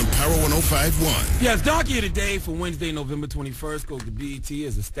on Power 105.1. Yes, donkey of the day for Wednesday, November 21st goes to BET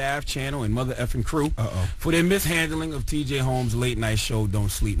as a staff channel and Mother Effing Crew for their mishandling of TJ Holmes' late night show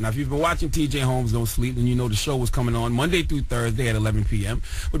Don't Sleep. Now, if you've been watching TJ Holmes Don't Sleep, then you know the show was coming on Monday through Thursday at 11 p.m.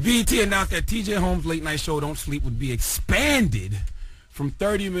 But BET announced that TJ Holmes' late night show Don't Sleep would be expanded from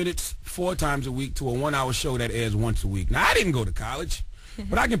 30 minutes 4 times a week to a 1-hour show that airs once a week. Now, I didn't go to college,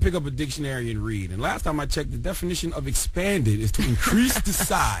 but I can pick up a dictionary and read. And last time I checked, the definition of expanded is to increase the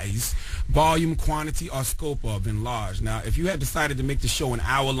size, volume, quantity, or scope of, enlarged. Now, if you had decided to make the show an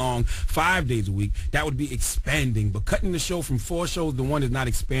hour long, 5 days a week, that would be expanding. But cutting the show from 4 shows to 1 is not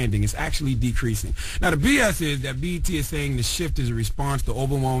expanding. It's actually decreasing. Now, the BS is that BET is saying the shift is a response to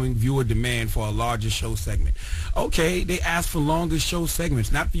overwhelming viewer demand for a larger show segment. Okay, they asked for longer show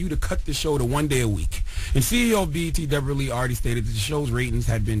segments, not for you to cut the show to 1 day a week. And CEO of BET, Deborah Lee, already stated that the show's ratings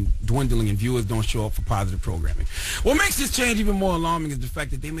had been dwindling and viewers don't show up for positive programming. What makes this change even more alarming is the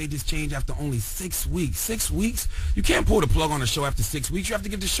fact that they made this change after only 6 weeks. 6 weeks? You can't pull the plug on a show after 6 weeks. You have to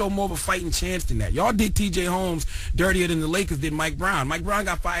give the show more of a fighting chance than that. Y'all did TJ Holmes dirtier than the Lakers did Mike Brown. Mike Brown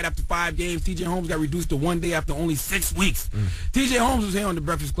got fired after 5 games. TJ Holmes got reduced to 1 day after only 6 weeks. TJ Holmes was here on the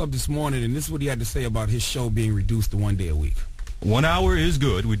Breakfast Club this morning, and this is what he had to say about his show being reduced to 1 day a week. 1 hour is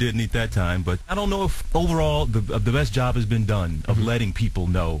good. We did need that time, but I don't know if overall the best job has been done of letting people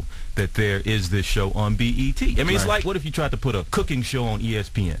know that there is this show on BET. I mean, it's like, what if you tried to put a cooking show on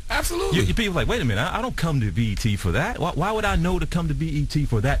ESPN? Absolutely. People are like, wait a minute, I don't come to BET for that. Why would I know to come to BET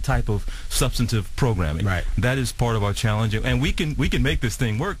for that type of substantive programming? Right. That is part of our challenge, and we can make this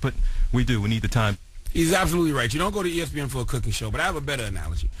thing work, but we need the time. He's absolutely right. You don't go to ESPN for a cooking show, but I have a better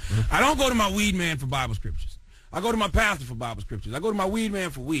analogy. I don't go to my weed man for Bible scriptures. I go to my pastor for Bible scriptures. I go to my weed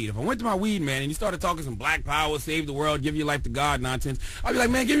man for weed. If I went to my weed man and he started talking some black power, save the world, give your life to God nonsense, I'd be like,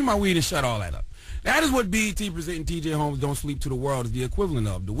 man, give me my weed and shut all that up. That is what BET presenting TJ Holmes Don't Sleep to the world is the equivalent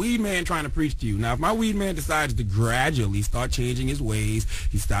of. The weed man trying to preach to you. Now, if my weed man decides to gradually start changing his ways,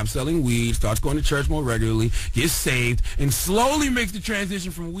 he stops selling weed, starts going to church more regularly, gets saved, and slowly makes the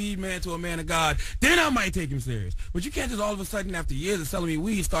transition from weed man to a man of God, then I might take him serious. But you can't just all of a sudden, after years of selling me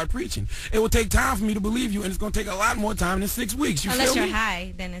weed, start preaching. It will take time for me to believe you, and it's going to take a lot more time than 6 weeks. You Unless feel you're me?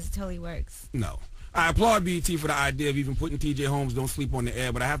 high, then it totally works. No. I applaud BET for the idea of even putting TJ Holmes Don't Sleep on the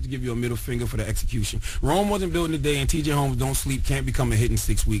air, but I have to give you a middle finger for the execution. Rome wasn't built in a day, and TJ Holmes Don't Sleep can't become a hit in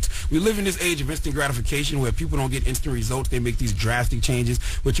 6 weeks. We live in this age of instant gratification where people don't get instant results. They make these drastic changes,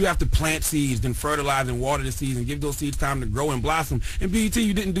 but you have to plant seeds, then fertilize and water the seeds and give those seeds time to grow and blossom. And BET,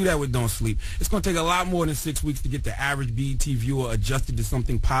 you didn't do that with Don't Sleep. It's going to take a lot more than 6 weeks to get the average BET viewer adjusted to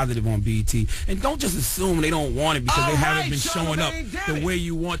something positive on BET. And don't just assume they don't want it because they haven't been showing up the way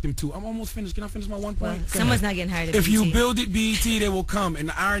you want them to. I'm almost finished. Can I finish my one point? Well, someone's not getting hired at If BET. you build it BET, they will come. And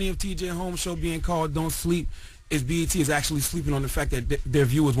the irony of TJ Holmes show being called Don't Sleep is BET is actually sleeping on the fact that their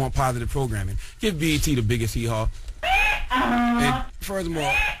viewers want positive programming. Give BET the biggest hee-haw. And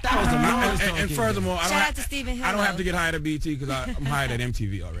furthermore, Shout out to Stephen Hill. I don't have to get hired at BET because I'm hired at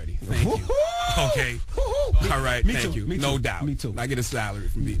MTV already. Thank you. Okay. All right. Thank you. No doubt. Me too. I get a salary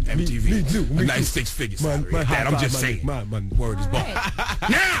from MTV. Me too. A nice 6-figure salary. I'm just saying. Word is born.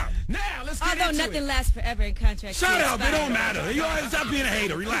 Now, let's get Although into nothing it. lasts forever in contract. Shut up. It don't matter. You always stop being a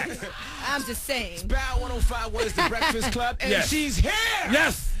hater. Relax. I'm just saying. Bow 105 is the Breakfast Club, and Yes. she's here.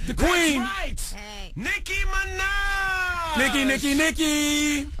 Yes, the queen. That's right. Hey. Nicki Minaj.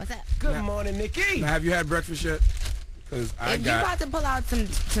 Nikki. What's up? Good morning, Nicki. Now, have you had breakfast yet? Because I If you about got to pull out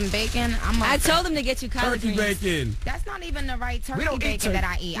some bacon, I told him to get you collard turkey greens. bacon. That's not even the right turkey don't eat bacon that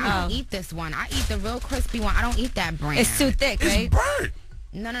I eat. I don't eat this one. I eat the real crispy one. I don't eat that brand. It's too thick, It's right? burnt.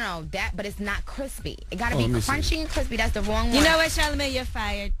 No, that, but it's not crispy. It got to Oh, be let me see. crunchy and crispy. That's the wrong one. You know what, Charlamagne? You're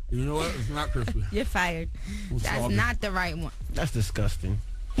fired. You know what? It's not crispy. You're fired. It's That's soggy. not the right one. That's disgusting.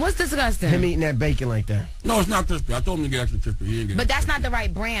 What's disgusting? Him eating that bacon like that. No, it's not crispy. I told him to get extra crispy. He didn't get But extra that's crispy. not the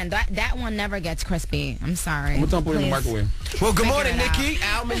right brand. That one never gets crispy. I'm sorry. What's up, put it in the Please. microwave? Well, good Figure morning, it out. Nikki.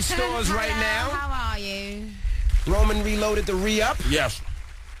 Almond Stores right now. How are you? Roman reloaded the re-up. Yes.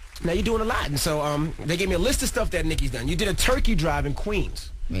 Now you're doing a lot, and so they gave me a list of stuff that Nikki's done. You did a turkey drive in Queens.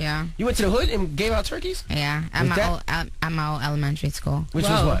 Yeah. You went to the hood and gave out turkeys? Yeah. At my old elementary school. Which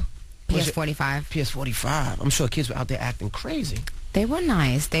was what? PS45. PS45. I'm sure kids were out there acting crazy. They were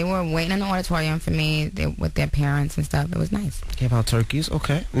nice. They were waiting in the auditorium for me with their parents and stuff. It was nice. Gave out turkeys.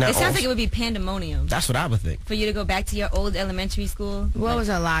 Okay. Now, It sounds like it would be pandemonium. That's what I would think. For you to go back to your old elementary school. Well, it was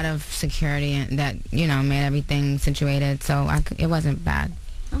a lot of security that, made everything situated, so it wasn't bad.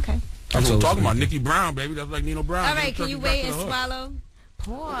 Okay. That's what I'm talking about. Nikki Brown, baby. That's like Nino Brown. All right, can you wait and swallow?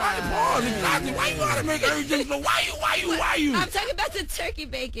 Pause. Exactly. Why you gotta make everything so? Why you? I'm talking about the turkey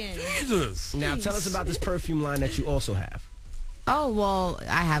bacon. Jesus. Now tell us about this perfume line that you also have. Oh, well,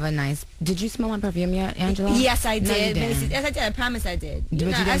 I have a nice... Did you smell my perfume yet, Angela? Yes, I No, you did. didn't. Yes, I did. I promise I did. But you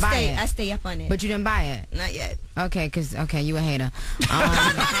didn't buy it. I stay up on it. But you didn't buy it? Not yet. Okay, you a hater. Because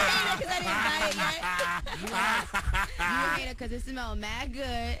I didn't buy it yet. You a hater because it smelled mad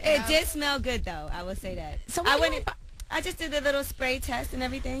good. It did smell good, though. I will say that. So I just did a little spray test and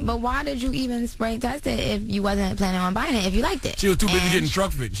everything. But why did you even spray test it if you wasn't planning on buying it, if you liked it? She was too busy getting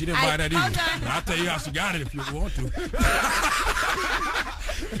truck fit. She didn't buy that hold either. on. I'll tell you how she got it if you want to.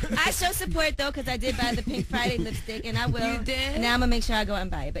 I show support, though, because I did buy the Pink Friday lipstick, and I will. You did? Now I'm going to make sure I go out and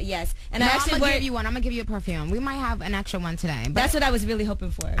buy it. But yes. And No, I I'm actually going to give you one. I'm going to give you a perfume. We might have an extra one today. But That's what I was really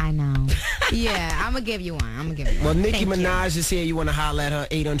hoping for. I know. Yeah, I'm going to give you one. Well, Nicki Thank you. Minaj is here. You want to holler at her,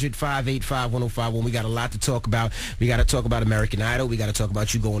 800-585-1051. We got a lot to talk about. We got to talk about American Idol. We got to talk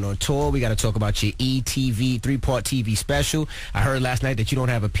about you going on tour. We got to talk about your ETV 3-part TV special. I heard last night that you don't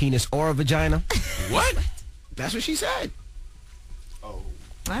have a penis or a vagina. What? That's what she said.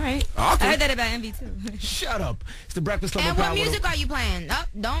 All right. Awkward. I heard that about Envy, too. Shut up. It's the Breakfast Club. And of what Power. music are you playing? Oh,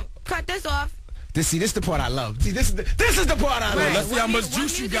 don't cut this off. This is the part I love. See, this is the part I love. Let's see how much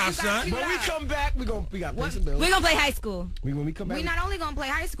juice you got, son. When we come back, we got to pay some bills. We're going to play high school. When we come back, We not only gonna play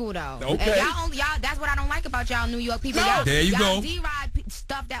high school though. Okay. And y'all, that's what I don't like about y'all New York people. No. Y'all, There you y'all go. D-Ride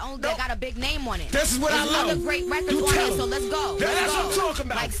stuff that got a big name on it. This is what I There's love. other great records You on tell here, so them. let's go. That's Let's what go. I'm talking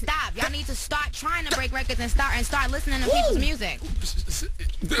about. Like stop. Y'all need to start trying to break records and start listening to people's music. Now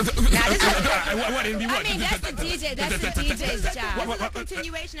this is I mean, that's the DJ. That's the DJ's this job. is a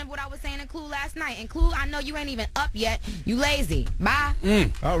continuation of what I was saying in Clue last night. And Clue, I know you ain't even up yet. You lazy. Bye.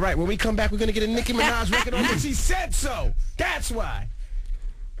 All right, when we come back, we're going to get a Nicki Minaj record on, but she said so. That's why.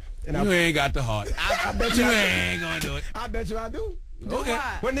 And You ain't got the heart. I bet You you ain't gonna do it. I bet you I do. Okay.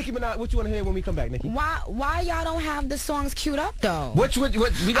 What Nicki Minaj? What you want to hear when we come back, Nicki? Why y'all don't have the songs queued up though? What we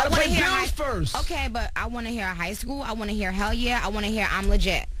got to I wanna play hear Bills first. Okay, but I want to hear High School. I want to hear Hell Yeah. I want to hear I'm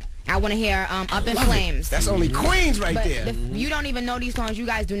Legit. I want to hear Up in Flames. That's only Queens right But there. you don't even know these songs. You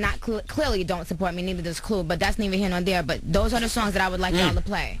guys do not clearly don't support me. Neither does Clue. But that's neither here nor there. But those are the songs that I would like y'all to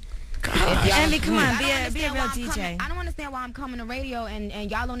play. Envy, come on, be a understand real why I'm DJ. I don't understand why I'm coming to radio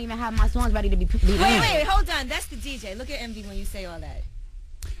and y'all don't even have my songs ready to be Wait, hold on. That's the DJ. Look at Envy when you say all that.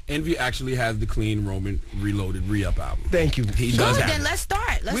 Envy actually has the clean Roman Reloaded re-up album. Thank you. He Good, does then have it. let's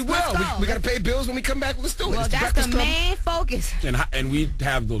start. Let's We will. Let's go. We got to pay bills when we come back. Let's do it. Well, It's that's Breakfast the Club. main focus. And we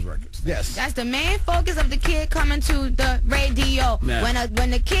have those records. Yes. That's the main focus of the kid coming to the radio. Now.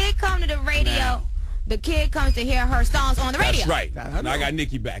 When the kid come to the radio, Now. the kid comes to hear her songs on the radio. That's right. Now I got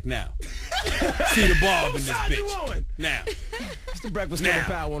Nikki back now. See the ball in this side you bitch. on? Now. It's the Breakfast Club Now. of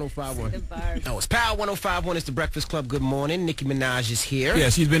Power 105.1. The bar. No, it's Power 105.1. It's the Breakfast Club. Good morning. Nicki Minaj is here. Yeah,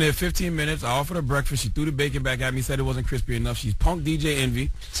 she's been here 15 minutes. I offered her breakfast. She threw the bacon back at me, said it wasn't crispy enough. She's punked DJ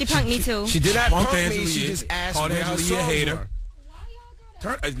Envy. She punked me, too. She did not Punked punk me. Angela She Yee. just asked Called where her Angela Yee a songs hater. were.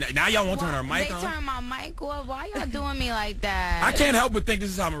 Now y'all won't turn her mic They on. turn my mic off. Why y'all doing me like that? I can't help but think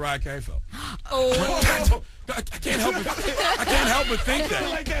this is how Mariah Carey felt. Oh. I can't help but think that.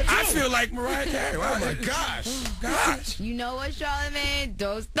 like that, too. I feel like Mariah Carey. Oh, my gosh. Gosh. You know what, Charlamagne?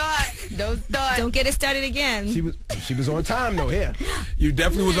 Don't start. Don't start. Don't get it started again. She was on time, though, here. You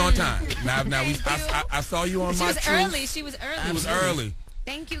definitely was on time. I saw you on She my was truth. early. She was early. It was early.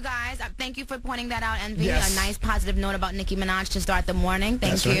 Thank you, guys. Thank you for pointing that out, Envy. Yes. A nice positive note about Nicki Minaj to start the morning.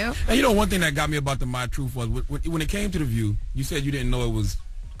 Thank That's you. right. And you know, one thing that got me about the My Truth was when it came to The View, you said you didn't know it was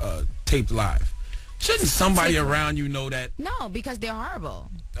taped live. Shouldn't somebody around you know that? No, because they're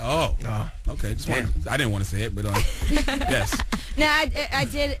horrible. Oh, okay. I didn't want to say it, but yes. Now, I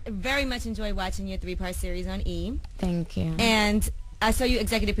did very much enjoy watching your 3-part series on E. Thank you. And I saw you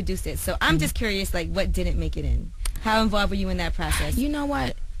executive produced it. So I'm just curious, like, what didn't make it in? How involved were you in that process? You know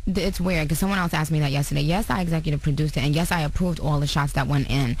what? it's weird because someone else asked me that yesterday. Yes, I executive produced it, and yes, I approved all the shots that went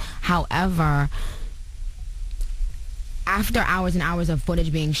in. However, after hours and hours of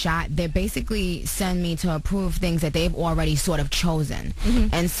footage being shot, they basically send me to approve things that they've already sort of chosen.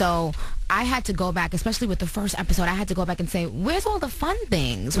 And so I had to go back, especially with the first episode, I had to go back and say, where's all the fun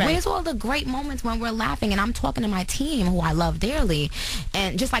things? Right. Where's all the great moments when we're laughing? And I'm talking to my team, who I love dearly.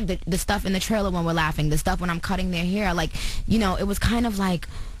 And just like the stuff in the trailer when we're laughing, the stuff when I'm cutting their hair, like, you know, it was kind of like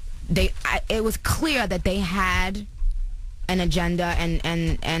it was clear that they had an agenda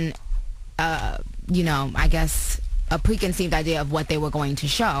and you know, I guess a preconceived idea of what they were going to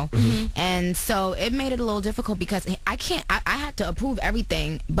show. And so it made it a little difficult because I had to approve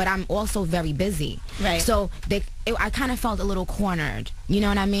everything, but I'm also very busy. Right. So I kind of felt a little cornered. You know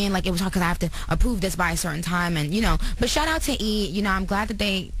what I mean? Like, it was hard because I have to approve this by a certain time, and, you know, but shout out to E. You know, I'm glad that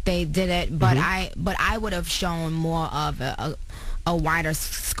they did it, but I would have shown more of a wider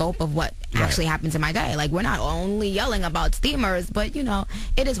scope of what actually happens in my day. Like, we're not only yelling about steamers, but, you know,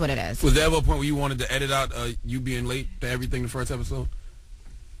 it is what it is. Was there ever a point where you wanted to edit out you being late to everything the first episode?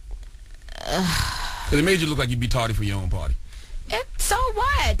 Because it made you look like you'd be tardy for your own party. So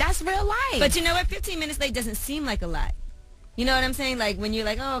what? That's real life. But you know what? 15 minutes late doesn't seem like a lot. You know what I'm saying? Like, when you're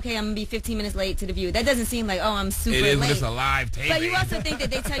like, oh, okay, I'm going to be 15 minutes late to the View. That doesn't seem like, oh, I'm super late. It is just a live taping. But you also think that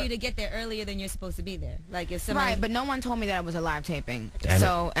they tell you to get there earlier than you're supposed to be there. Like, if somebody... Right, but no one told me that it was a live taping. Damn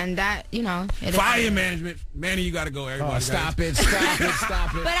so, and that, you know... Fire management. Manny, you got to go. Everybody Stop it.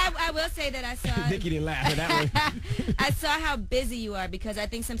 But I will say that I saw... Nikki didn't laugh at that one. I saw how busy you are, because I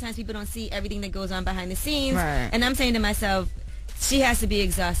think sometimes people don't see everything that goes on behind the scenes. Right. And I'm saying to myself, she has to be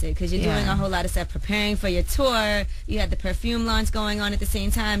exhausted because you're doing a whole lot of stuff, preparing for your tour. You had the perfume launch going on at the same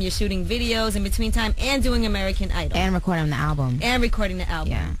time. You're shooting videos in between time and doing American Idol. And recording the album.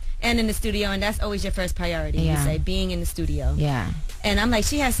 Yeah. And in the studio, and that's always your first priority, you say, being in the studio. Yeah. And I'm like,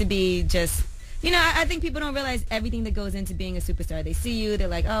 she has to be just... You know, I think people don't realize everything that goes into being a superstar. They see you, they're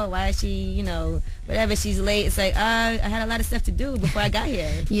like, oh, why is she, you know, whatever, she's late. It's like, I had a lot of stuff to do before I got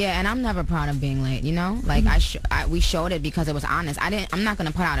here. Yeah, and I'm never proud of being late, you know? Like, we showed it because it was honest. I'm not going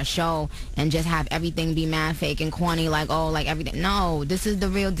to put out a show and just have everything be mad, fake, and corny, like, oh, like everything. No, this is the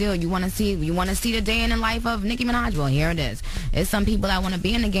real deal. You want to see the day in the life of Nicki Minaj? Well, here it is. It's some people that want to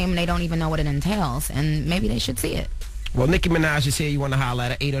be in the game and they don't even know what it entails, and maybe they should see it. Well, Nicki Minaj is here. You want to holler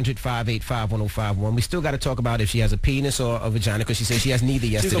at her, 800-585-1051. We still got to talk about if she has a penis or a vagina, because she said she has neither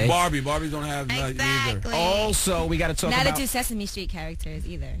yesterday. She's a Barbie. Barbies don't have neither. Also, we got to talk Not about... the two Sesame Street characters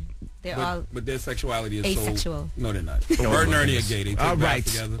either. But their sexuality is asexual. No, they're not. Bird and Ernie are gay. They take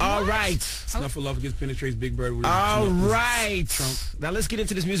baths together. All right. Snuffleupagus penetrates Big Bird with All right. Now let's get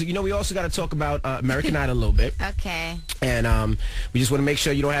into this music. You know, we also got to talk about American Idol a little bit. Okay. And we just want to make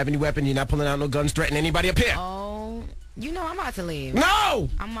sure you don't have any weapon. You're not pulling out no guns, threatening anybody up here. Oh, you know I'm about to leave. No!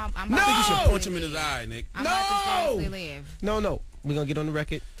 I'm about I think you should punch him in his eye, Nick. I'm about to seriously leave. No. We're going to get on the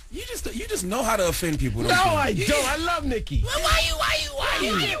record. You just know how to offend people. No, I don't. I love Nikki. Why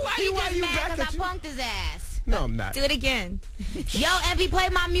you back because I punked his ass? No, I'm not. Do it again. Yo, Envy, play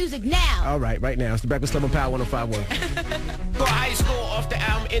my music now. All right now. It's the Breakfast Club on Power 105.1. Go High School off the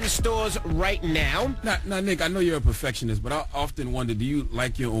album in stores right now. Now, Nick, I know you're a perfectionist, but I often wonder, do you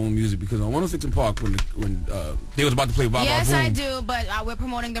like your own music? Because on 106 in Park, when they was about to play Baba Yes, Boom, I do, but we're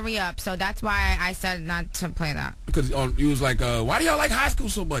promoting the re-up, so that's why I said not to play that. Because you was like, why do y'all like High School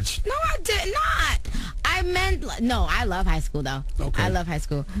so much? No, I did not. I meant, no, I love High School, though. Okay. I love High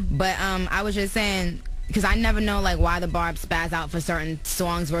School. But I was just saying... Because I never know, like, why the Barbs spaz out for certain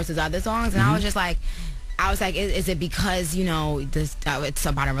songs versus other songs. And I was just like, is it because, you know, this it's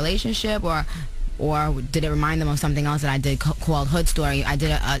about a relationship, or did it remind them of something else that I did called Hood Story? I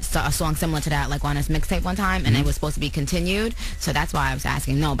did a song similar to that, like, on this mixtape one time, and it was supposed to be continued. So that's why I was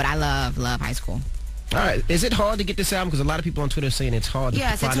asking. No, but I love High School. All right. Is it hard to get this album? Because a lot of people on Twitter are saying it's hard to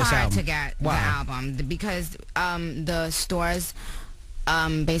find this album. Yes, it's hard to get the album. Because the stores...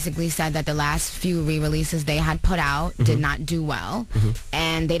 basically said that the last few re-releases they had put out did not do well,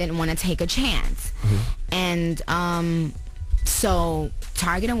 and they didn't want to take a chance. And so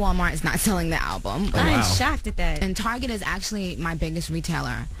Target and Walmart is not selling the album. I'm shocked at that. And Target is actually my biggest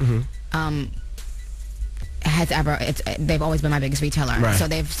retailer. They've always been my biggest retailer. Right. So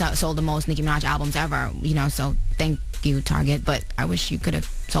they've sold the most Nicki Minaj albums ever. You know, so thank you, Target. But I wish you could have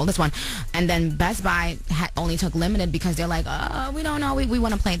sold this one. And then Best Buy only took limited because they're like, we don't know. We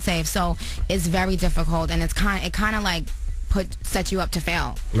want to play it safe. So it's very difficult, and it kind of like sets you up to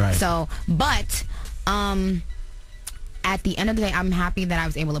fail. Right. So, but at the end of the day, I'm happy that I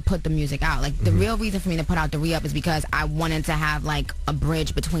was able to put the music out. Like, the real reason for me to put out the re-up is because I wanted to have, like, a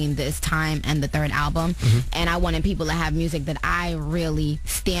bridge between this time and the third album. And I wanted people to have music that I really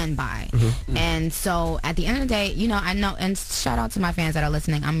stand by. And so, at the end of the day, you know, I know, and shout out to my fans that are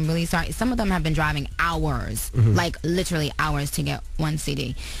listening. I'm really sorry. Some of them have been driving hours, like, literally hours to get one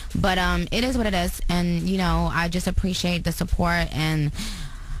CD. But it is what it is. And, you know, I just appreciate the support, and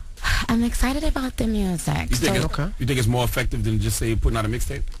I'm excited about the music. You think it's more effective than just say putting out a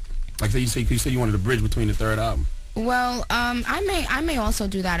mixtape? Like you said you wanted a bridge between the third album. Well, I may also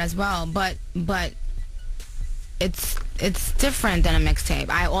do that as well, but it's different than a mixtape.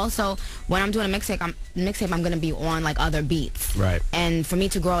 I also, when I'm doing a mixtape, I'm going to be on like other beats. Right. And for me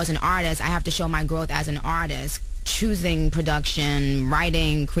to grow as an artist, I have to show my growth as an artist, choosing production,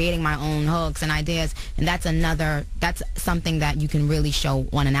 writing, creating my own hooks and ideas, and that's something that you can really show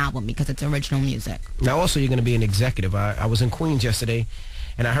on an album because it's original music. Now also you're going to be an executive. I was in Queens yesterday,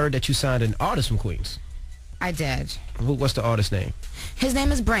 and I heard that you signed an artist from Queens. I did. What's the artist name? His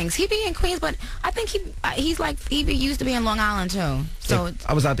name is Brinks. He be in Queens, but I think he used to be in Long Island too. So like,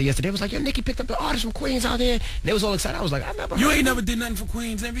 I was out there yesterday. I was like, yo, Nikki picked up the artist from Queens out there. And they was all excited. I was like, I never. You ain't never did nothing for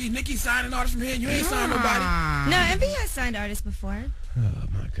Queens, Envy. Nikki signed an artist from here. You ain't signed nobody. No, Envy has signed artists before. Oh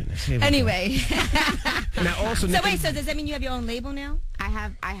my goodness. Anyway. Now also. So wait, so does that mean you have your own label now? I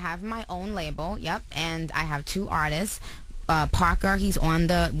have my own label. Yep, and I have two artists. Parker, he's on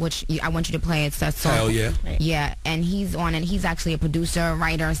which I want you to play. It's a song. Hell yeah. Right. Yeah, and he's on it. He's actually a producer,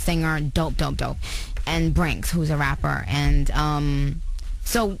 writer, singer, dope. And Brinks, who's a rapper. And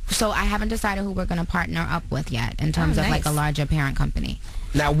so I haven't decided who we're going to partner up with yet in terms of like a larger parent company.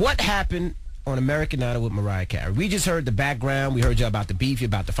 Now, what happened on American Idol with Mariah Carey? We just heard the background. We heard you about the beef. You're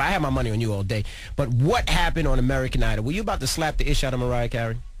about to fight. I have my money on you all day. But what happened on American Idol? Were you about to slap the ish out of Mariah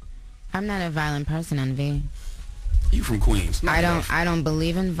Carey? I'm not a violent person, Envy. You from Queens? I don't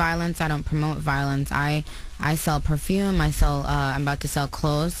believe in violence. I don't promote violence. I sell perfume. I'm about to sell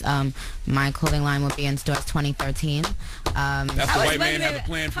clothes. My clothing line will be in stores 2013. That's the white man have a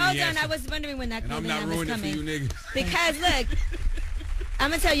plan for me. Hold on, I was wondering when that clothing line was coming. I'm not ruining it for you, nigga. Because look, I'm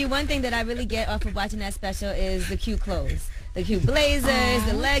gonna tell you one thing that I really get off of watching that special is the cute clothes. The cute blazers,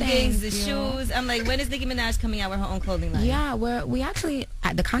 the leggings, the shoes. I'm like, when is Nicki Minaj coming out with her own clothing line? Yeah, we actually,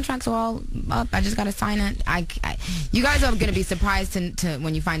 the contracts are all up. I just got to sign it. You guys are going to be surprised to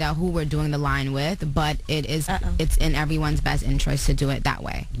when you find out who we're doing the line with, but it's in everyone's best interest to do it that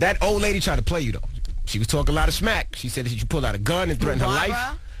way. That old lady tried to play you, though. She was talking a lot of smack. She said that you pulled out a gun and threatened her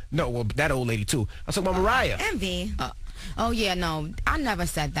life. No, well, that old lady, too. I was talking about Mariah. Envy. Oh, yeah, no, I never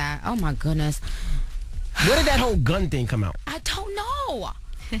said that. Oh, my goodness. Where did that whole gun thing come out? I don't know.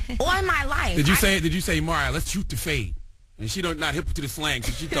 All my life. Did you say, Mariah, let's shoot the fade? And she not hip to the slang,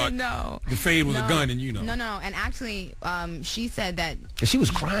 so she thought the fade was a gun, and you know. No. And actually, she said that. She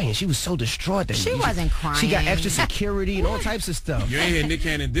was crying. She was so distraught that she wasn't crying. She got extra security and all types of stuff. You ain't hear Nick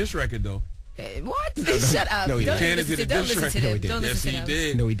Cannon diss record though. What? Shut up. No, he don't didn't. listen to Don't listen to him. Yes, he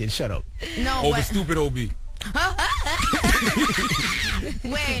did. No, he did. Shut up. No. Over stupid OB.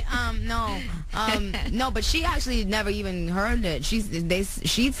 Wait, no, but she actually never even heard it. She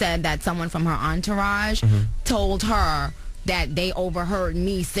said that someone from her entourage told her that they overheard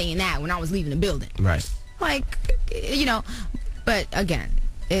me saying that when I was leaving the building. Right. Like, you know, but again,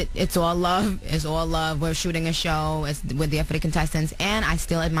 it's all love. It's all love. We're shooting a show. It's with the effort of contestants, and I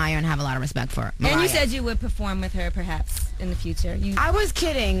still admire and have a lot of respect for Mariah. And you said you would perform with her, perhaps, in the future. I was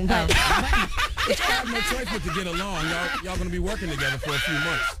kidding, but You have no choice but to get along. Y'all gonna be working together for a few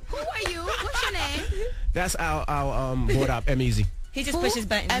months. Who are you? What's your name? That's our board op, M-Easy. He just pushes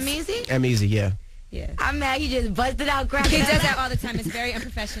buttons. M-Easy? M-Easy, yeah. Yeah. I'm mad. He just busted out crap. He does that all the time. It's very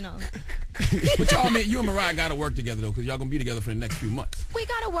unprofessional. But y'all, you and Mariah gotta work together though, because y'all gonna be together for the next few months. We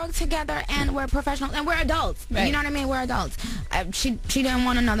gotta work together, and we're professionals, and we're adults. Right. You know what I mean? We're adults. She didn't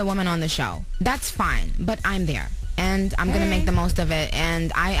want another woman on the show. That's fine, but I'm there. And I'm going to make the most of it.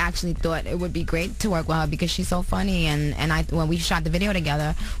 And I actually thought it would be great to work with her because she's so funny. And when we shot the video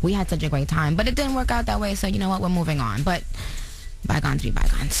together, we had such a great time. But it didn't work out that way, so you know what? We're moving on. But bygones be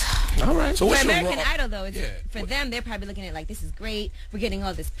bygones. All right. So American Idol, though, for them, they're probably looking at it like, this is great. We're getting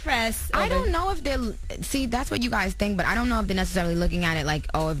all this press. I don't know if they're... See, that's what you guys think, but I don't know if they're necessarily looking at it like,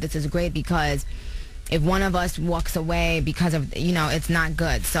 oh, if this is great, because... if one of us walks away because of, it's not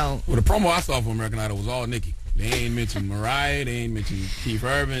good. So... Well, the promo I saw for American Idol was all Nikki. They ain't mentioned Mariah. They ain't mentioned Keith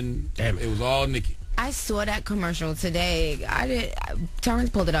Urban. Damn it. It was all Nikki. I saw that commercial today. Terrence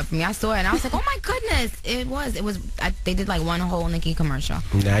pulled it up for me. I saw it and I was like, oh my goodness. It was. They did like one whole Nikki commercial.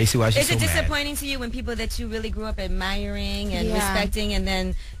 Now you see why she's so mad. Is it disappointing to you when people that you really grew up admiring and respecting and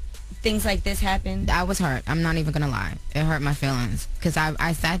then things like this happen? I was hurt. I'm not even gonna lie. It hurt my feelings because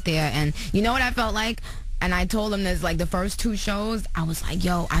I sat there and you know what I felt like. And I told him this, like, the first 2 shows, I was like,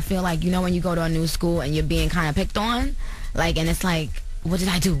 yo, I feel like, you know, when you go to a new school and you're being kind of picked on, like, and it's like, what did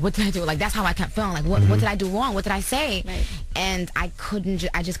I do? What did I do? Like, that's how I kept feeling. Like, what did I do wrong? What did I say? Right. And I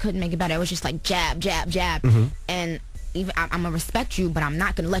just couldn't make it better. It was just like jab, jab, jab. And even I'm going to respect you, but I'm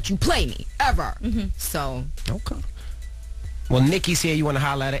not going to let you play me, ever. So. Okay. Well, Nikki's here. You want to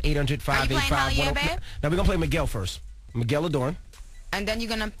holler at her? 800-585-10. Are you playing Hell Yeah, babe? Now, we're going to play Miguel first. Miguel Adorn. And then you're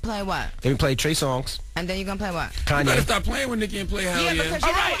going to play what? Then we play Trey Songz. And then you're going to play what? Kanye. You better stop playing with Nikki and play Hell Yeah. Because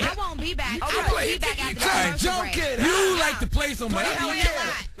I won't be back. I won't be back after the commercial break. You like to play so much. Hell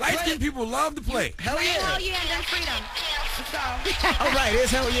Yeah. Light-skinned people love to play. Hell Play Yeah. Hell Yeah and then Freedom. Let's go. All right, here's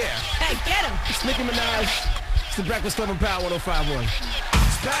Hell Yeah. Hey, get him. It's Nicki Minaj. It's the Breakfast Club on Power 105.1.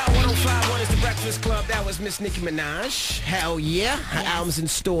 Power 105.1 is the Breakfast Club. That was Miss Nicki Minaj. Hell Yeah. Her album's in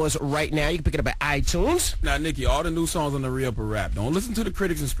stores right now. You can pick it up at iTunes. Now, Nikki, all the new songs on the Re-Up or Rap. Don't listen to the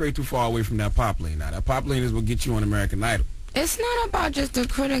critics and stray too far away from that pop lane. Now, that pop lane is what gets you on American Idol. It's not about just the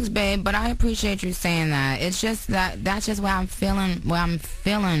critics, babe, but I appreciate you saying that. It's just that's just where I'm feeling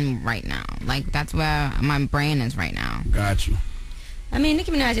right now. Like, that's where my brain is right now. Got you. I mean,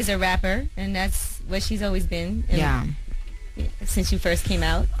 Nicki Minaj is a rapper, and that's what she's always been. Yeah. Since you first came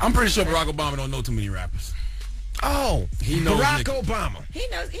out. I'm pretty sure Barack Obama don't know too many rappers. Oh, he knows Barack Nicki. Obama. He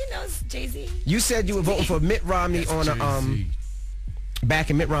knows Jay-Z. You said you were voting for Mitt Romney on a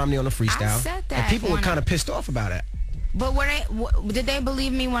backing Mitt Romney on a freestyle. I said that and people were kind of pissed off about it. But did they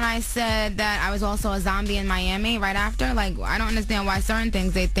believe me when I said that I was also a zombie in Miami right after? Like, I don't understand why certain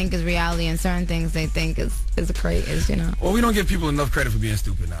things they think is reality and certain things they think is crazy, you know. Well, we don't give people enough credit for being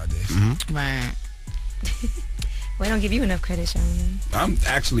stupid nowadays. Right. We don't give you enough credit, Charlamagne. I'm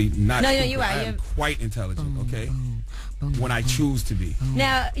actually not. No, stupid. you are. I'm quite intelligent. Okay. When I choose to be.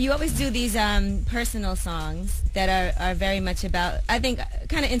 Now, you always do these personal songs that are very much about, I think,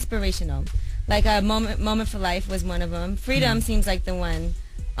 kind of inspirational. Like Moment for Life was one of them. Freedom seems like the one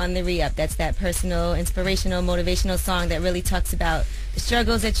on the Re-Up. That's that personal, inspirational, motivational song that really talks about the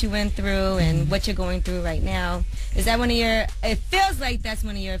struggles that you went through and what you're going through right now. Is that one of your, it feels like that's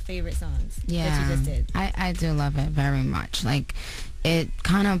one of your favorite songs that you just did. I do love it very much. Like, it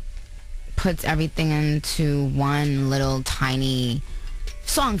kind of puts everything into one little tiny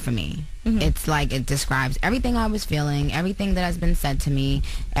song for me. It's like it describes everything I was feeling, everything that has been said to me,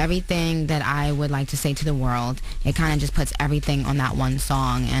 everything that I would like to say to the world. It kind of just puts everything on that one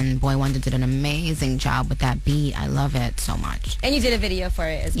song, and Boy Wonder did an amazing job with that beat. I love it so much. And you did a video for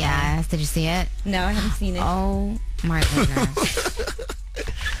it as well. Yes, did you see it? No, I haven't seen it. Oh my goodness.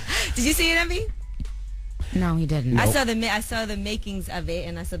 Did you see it, Envy? No, he didn't. I saw the makings of it,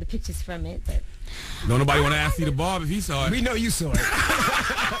 and I saw the pictures from it, but don't nobody want to ask Cedar Bob if he saw it. We know you saw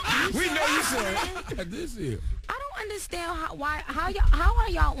it. We know you saw it. I did see it. I don't understand how are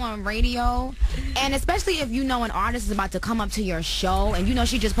y'all on radio, and especially if you know an artist is about to come up to your show and you know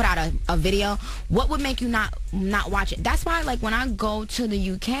she just put out a video, what would make you not watch it? That's why, like, when I go to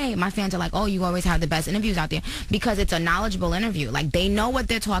the UK, my fans are like, oh, you always have the best interviews out there, because it's a knowledgeable interview. Like, they know what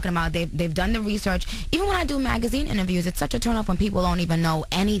they're talking about. They've done the research. Even when I do magazine interviews, it's such a turn off when people don't even know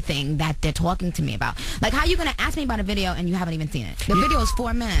anything that they're talking to me about. Like, how are you going to ask me about a video and you haven't even seen it? The video is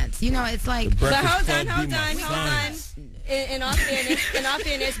 4 minutes. You know, it's like... But hold on. In all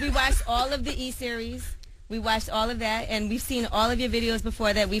fairness, we watched all of the E-series. We watched all of that, and we've seen all of your videos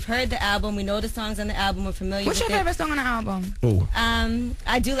before that. We've heard the album. We know the songs on the album. We're familiar with it. What's your favorite song on the album? Ooh.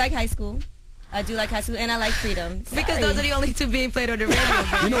 I do like High School. And I like Freedom. Because those are the only two being played on the radio.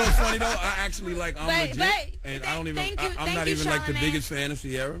 You know what's funny, though? I actually like I'm Legit, and I don't even, I'm not even like the biggest fan of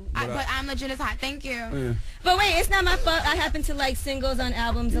Sierra. But I'm Legit is hot. Thank you. Yeah. But wait, it's not my fault. I happen to like singles on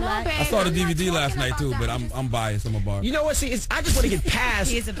albums a lot. Babe, I saw the DVD last night, too, but I'm biased. I'm a Barb. You know what? See, I just want to get past.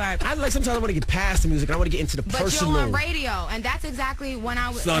 He is a Barb. Sometimes I want to get past the music. I want to get into the personal. But you're on radio, and that's exactly when I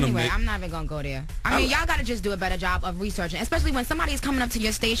was. Anyway, I'm not even gonna go there. I mean, y'all gotta just do a better job of researching, especially when somebody's coming up to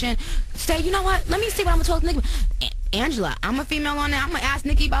your station. Say, you know what? Let me see what I'm gonna talk to Nikki. Angela, I'm a female on there. I'm gonna ask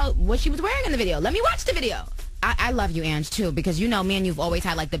Nikki about what she was wearing in the video. Let me watch the video. I love you, Ange, too, because you know me and you've always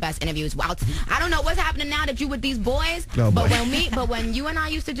had like the best interviews. Wow, I don't know what's happening now that you with these boys, but when you and I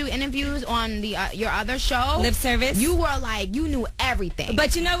used to do interviews on the your other show, Lip Service, you were like, you knew everything.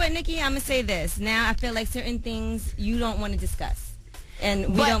 But you know what, Nikki, I'm gonna say this. Now I feel like certain things you don't want to discuss,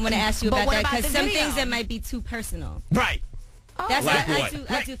 and we don't want to ask you about that because some things that might be too personal. Right. That's like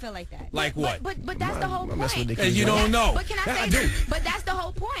I do feel like that. Like what? But that's the whole point. And you don't know. But can I say this? But that's the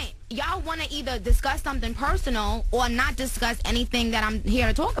whole point. Y'all want to either discuss something personal or not discuss anything that I'm here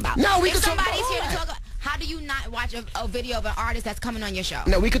to talk about. No, we if can talk somebody's about here that. to talk about. How do you not watch a video of an artist that's coming on your show?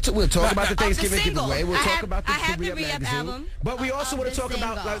 No, we'll talk about the Thanksgiving single. giveaway. We'll talk about the re-up magazine. album. But we also want to talk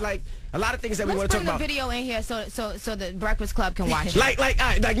about like a lot of things that we want to talk about. Let's bring the video in here so the Breakfast Club can watch it.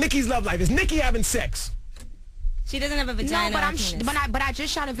 like Nikki's love life. Is Nikki having sex? She doesn't have a vagina. No, but I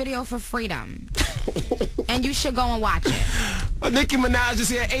just shot a video for Freedom, and you should go and watch it. Nicki Minaj is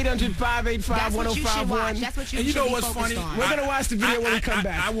here, 800-585-1051. That's what you and you know what's funny? On. We're gonna watch the video when we come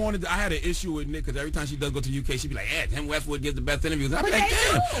back. I had an issue with Nick because every time she does go to the UK, she'd be like, "Yeah, Tim Westwood gives the best interviews." I'm like,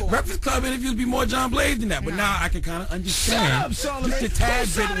 "Damn, Breakfast Club interviews be more John Blaze than that." But now I can kind of understand just a tad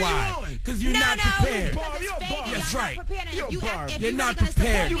bit why. Because you're not prepared. That's right. You're not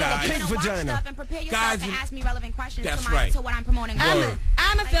prepared, guys. Guys, and ask me relevant questions to what I'm promoting. I'm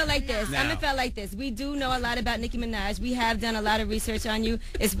gonna feel like this. I'm gonna feel like this. We do know a lot about Nicki Minaj. We have done a lot of research on you.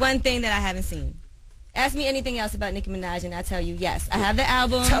 It's one thing that I haven't seen. Ask me anything else about Nicki Minaj, and I tell you yes. I have the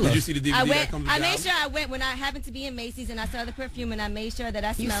album. Did you see the DVD I made sure I went when I happened to be in Macy's, and I saw the perfume, and I made sure that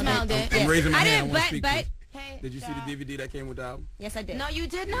I smelled it. I'm raising my hand. I didn't, but. Hey, did you see the DVD that came with the album? Yes, I did. No, you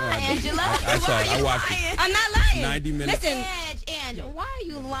did not, Angela. I saw it. I watched it. I'm not lying. 90 minutes. Listen, Angela, why are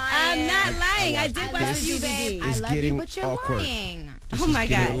you lying? I'm not lying. I did watch the DVD. I love you, but you're lying. Oh my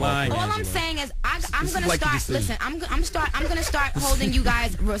God! Lying, all Angela. I'm saying is I'm gonna start. Listen, I'm gonna start holding you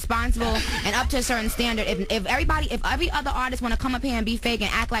guys responsible and up to a certain standard. If every other artist want to come up here and be fake and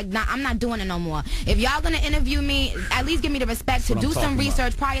act like I'm not doing it no more. If y'all gonna interview me, at least give me the respect to do some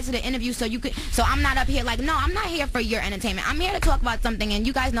research prior to the interview, so I'm not up here like, no, I'm not here for your entertainment. I'm here to talk about something, and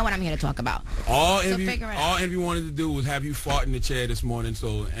you guys know what I'm here to talk about. All Envy wanted to do was have you fart in the chair this morning,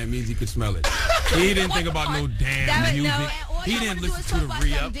 so and means he could smell it. He didn't think about no damn music. He didn't listen to the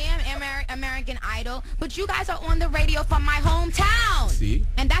re-up. Damn American Idol, but you guys are on the radio from my hometown. See?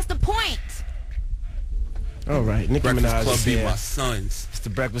 And that's the point. All right, Nicki Minaj Club is be here. my sons. It's the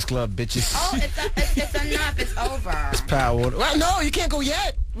Breakfast Club, bitches. Oh, it's enough. It's over. It's Power. Well, no, you can't go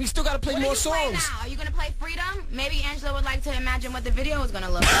yet. We still got to play more songs. Play now? Are you going to play Freedom? Maybe Angela would like to imagine what the video is going to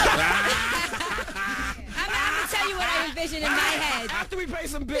look like. I'm going to tell you what I envision in my head. After we pay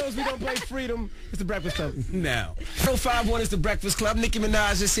some bills, we don't play Freedom. It's the Breakfast Club. Now. 051 is the Breakfast Club. Nicki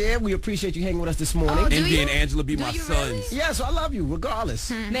Minaj is here. We appreciate you hanging with us this morning. Oh, Envy and Angela be my sons. Really? Yeah, so I love you,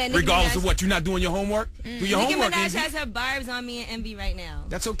 regardless. Man, regardless of what, you're not doing your homework? Do your homework, Nicki Minaj Envy. has her barbs on me and Envy right now.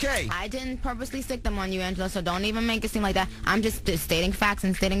 That's okay. I didn't purposely stick them on you, Angela, so don't even make it seem like that. I'm just stating facts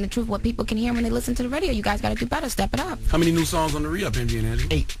and stating the truth, what people can hear when they listen to the radio. You guys got to do better. Step it up. How many new songs on the re-up, Envy and Angela?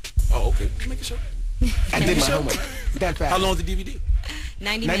 8. Oh, okay. Make sure. I did my homework. That fast. How long's the DVD?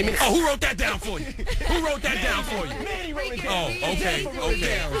 90 minutes. Oh, who wrote that down for you? Who wrote that down for you? Manny wrote it Oh,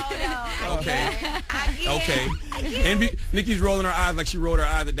 down. okay. Envy, Nikki's rolling her eyes like she rolled her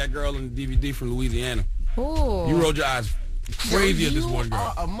eyes at that girl in the DVD from Louisiana. Ooh. You rolled your eyes crazy at this one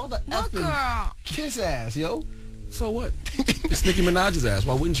girl. A mother What girl? kiss ass, yo. So what? It's Nicki Minaj's ass.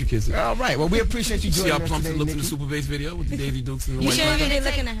 Why wouldn't you kiss it? All right. Well, we appreciate you See joining how us plump today, it looks in Nikki. the Super Bass video with the Daisy Dukes and the You white shouldn't man? be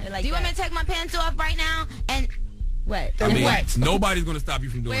looking at her like Do you that. want me to take my pants off right now? And What? I mean, nobody's going to stop you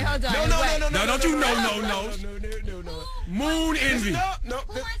from doing Wait, it. hold on. No, don't you know, No. Moon Envy. No.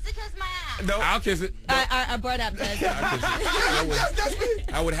 who wants to kiss my ass? No. I'll kiss it. I brought up does.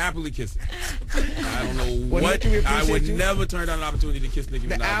 I would happily kiss it. I don't know Well, what. Nikki, we I would appreciate you. never turn down an opportunity to kiss Nicki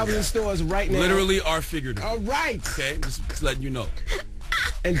Minaj. The album in stores right now. Literally or figuratively. All right. Okay, just letting you know.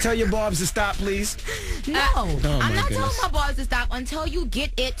 And tell your barbs to stop, please. No, I'm not telling my boys to stop until you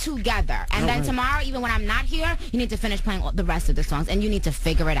get it together. And then tomorrow, even when I'm not here, you need to finish playing all the rest of the songs, and you need to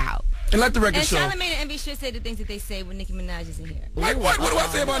figure it out. And let the record And show. Charlamagne and Envy should say the things that they say when Nicki Minaj isn't here. Like what? What do I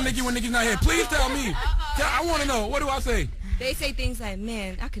say about Nicki when Nicki's not here? Please tell me. I want to know. What do I say? They say things like,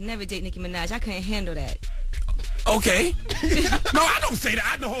 man, I could never date Nicki Minaj. I couldn't handle that. Okay. No, I don't say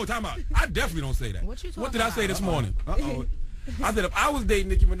that. The whole time out. I definitely don't say that. What you talking What did I say this morning? Uh-oh. I said if I was dating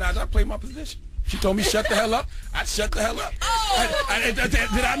Nicki Minaj, I'd play my position. She told me shut the hell up. I'd shut the hell up.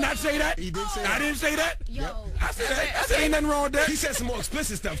 Did I not say that? He did say I that. didn't say that? Yo. I said that. I said ain't nothing wrong with that. He said some more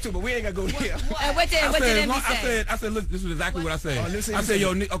explicit stuff, too, but we ain't going to go there. What did Envy say? I said, look, this is exactly what I said. Oh, listen, I said,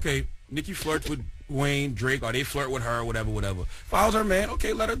 yo, okay, Nicki flirts with Wayne, Drake, or they flirt with her, whatever. If I was her man,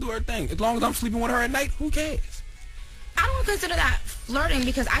 okay, let her do her thing. As long as I'm sleeping with her at night, who cares? I don't consider that flirting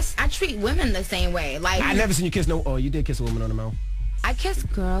because I treat women the same way. Like I never seen you kiss no... Oh, you did kiss a woman on the mouth. I kiss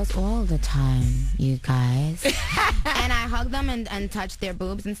girls all the time, you guys. And I hug them and touch their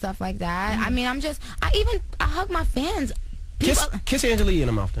boobs and stuff like that. I mean, I hug my fans. Kiss Angela Yee in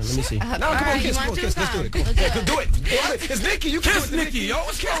the mouth, then. Let me see. No, come on, right, kiss. you want Let's do it. Come on. Do it. It's Nikki. You Kiss Nicki, yo.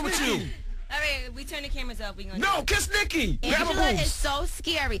 What's wrong with you? All right, we turn the cameras up. We gonna No, kiss Nikki. Angela is so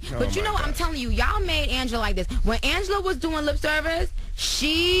scary. Oh But you my know what? God. I'm telling you, y'all made Angela like this. When Angela was doing lip service,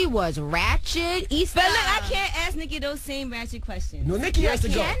 she was ratchet. But look, I can't ask Nikki those same ratchet questions. No, Nikki has to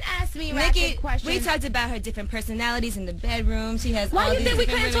You go. can ask me Nikki, ratchet questions. we talked about her different personalities in the bedroom. She has. Why all do you these think we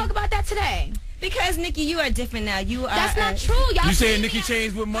different couldn't women. talk about that today? Because Nikki, you are different now. You are. That's not true. Y'all You see saying me Nikki as-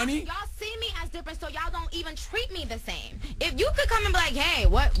 changed with money? Y'all see me as different, so y'all don't even treat me the same. If you could come and be like, hey,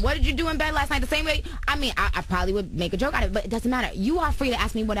 what did you do in bed last night? The same way. I mean, I probably would make a joke out of it, but it doesn't matter. You are free to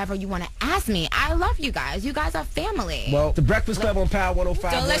ask me whatever you want to ask me. I love you guys. You guys are family. Well, the Breakfast Club on Power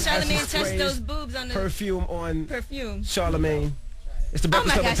 105. Don't let Essence Charlamagne touch sprays, those boobs on the perfume on perfume. Charlamagne. It's the Oh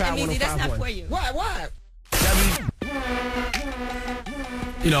Breakfast my Club gosh, on Power Amizi, that's 105. not for you. Why?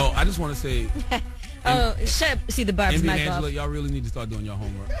 You know, I just want to say, Oh, shut up. See the Barb's Envy and mic off. Angela, y'all really need to start doing your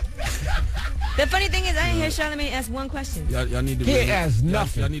homework. The funny thing is, I didn't hear Charlamagne ask one question. Y'all need to. He really, ain't asked y'all-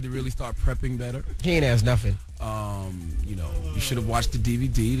 nothing. Y'all need to really start prepping better. He ain't asked nothing. You know, you should have watched the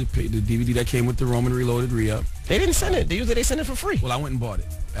DVD, the DVD that came with the Roman Reloaded re-up. They didn't send it. They send it for free. Well, I went and bought it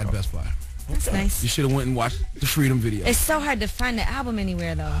at Best Buy. That's nice. You should have went and watched the Freedom video. It's so hard to find the album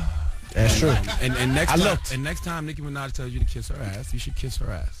anywhere, though. That's true. And next I time, looked. and next time Nicki Minaj tells you to kiss her ass, you should kiss her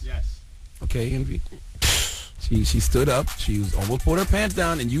ass. Yes. Okay, Envy. She stood up. She was almost pulled her pants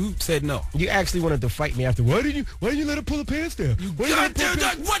down, and you said no. You actually wanted to fight me after. Why did you let her pull her pants down? What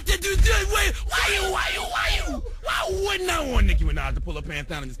did you do? Why wouldn't I want Nicki Minaj to pull her pants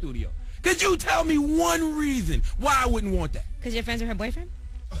down in the studio? Could you tell me one reason why I wouldn't want that? Because you're friends with her boyfriend?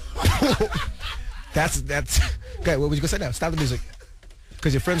 That's okay. What was you gonna say now? Stop the music.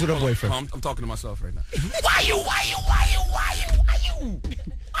 Because you're friends with her boyfriend. I'm talking to myself right now. Why you,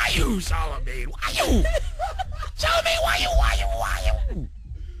 Charlamagne? Why you? Charlamagne, why you?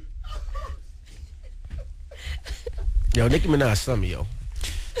 Yo, Nicki Minaj, son, yo.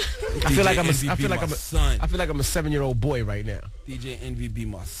 I feel like I'm a son. I feel like I'm a 7-year-old boy right now. DJ Envy be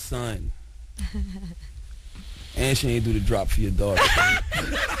my son. And she ain't do the drop for your daughter.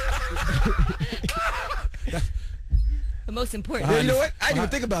 The most important. You know what? I didn't even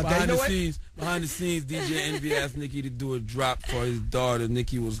think about that. You know what? Behind the scenes, DJ Envy asked Nicki to do a drop for his daughter.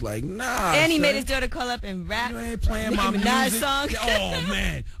 Nicki was like, nah. And he son. made his daughter call up and rap. You ain't playing my Nicki Minaj music. song. Oh,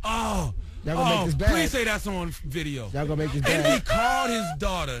 man. Oh. Y'all gonna make this bad. Please say that's on video. Y'all gonna make this Envy bad. called his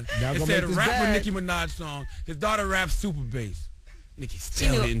daughter Y'all and gonna said, make this rap a bad. Nicki Minaj song. His daughter raps super bass. Nicki She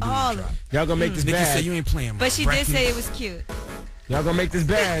still knew didn't do all the of drop. it. Y'all gonna make this Nicki bad. said, you ain't playing my But she did record." say it was cute. Y'all gonna make this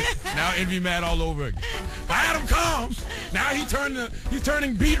bad. Now Envy mad all over again. But Adam comes. Now he's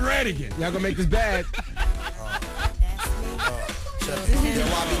turning beat red again. Y'all gonna make this bad.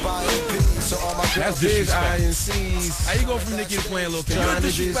 That's Big disrespectful. INCs. How you go from Nicki to playing Lil Kim? You're a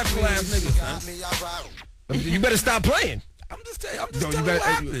disrespectful ass nigga, son. You better stop playing. I'm just telling You what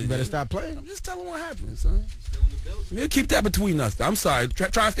happened. better stop playing. I'm just telling what happened, son. You keep that between us. I'm sorry. Try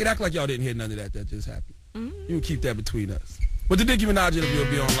to stay act like y'all didn't hear none of that just happened. You can keep that between us. But the Nicki Minaj interview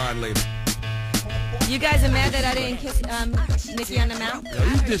will be online later. You guys are mad that I didn't kiss Nicki on the mouth? Yo,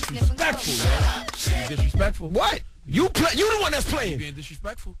 you disrespectful, man. You disrespectful. What? You the one that's You playing. being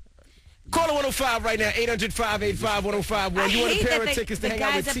disrespectful. Caller 105 right now, 800-585-1051. I You want a hate pair that of tickets to the hang out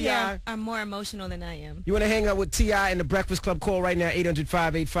guys with up T.I.? here are more emotional than I am. You want to hang out with T.I. and the Breakfast Club? Call right now,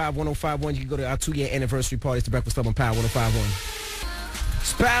 800-585-1051. You can go to our 2-year anniversary party. It's the Breakfast Club on Power 105.1.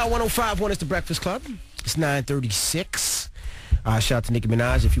 It's Power 105.1. It's the Breakfast Club. It's 9:36. Shout out to Nicki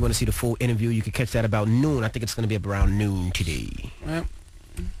Minaj. If you want to see the full interview, you can catch that about noon. I think it's going to be up around noon today. Well,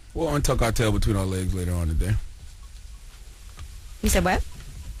 we'll untuck our tail between our legs later on today. You said what?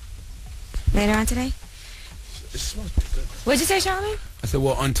 Later on today? It smells pretty good. What'd you say, Charlamagne? I said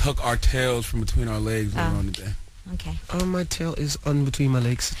we'll untuck our tails from between our legs later on today. Okay. My tail is on between my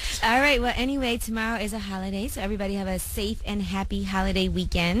legs. All right. Well, anyway, tomorrow is a holiday, so everybody have a safe and happy holiday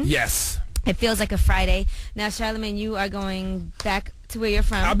weekend. Yes. It feels like a Friday. Now, Charlamagne, you are going back to where you're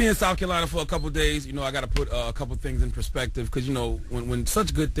from. I'll be in South Carolina for a couple of days. You know, I got to put a couple things in perspective because, you know, when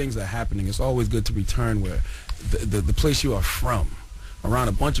such good things are happening, it's always good to return where the place you are from, around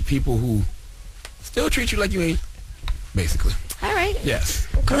a bunch of people who still treat you like you ain't, basically. All right. Yes.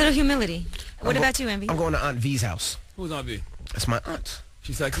 A little humility. What about you, Envy? I'm going to Aunt V's house. Who's Aunt V? That's my aunt.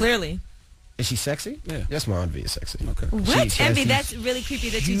 She's like, Clearly. Is she sexy? Yeah. Yes, my Aunt V is sexy. Okay. What? She has Envy, these- that's really creepy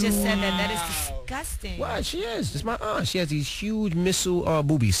that you just said that. That is disgusting. What? She is. It's my aunt. She has these huge missile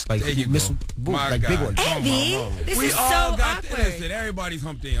boobies. Like There you go. missile My like big God. ones. Envy, this we is all so got awkward. listen, everybody's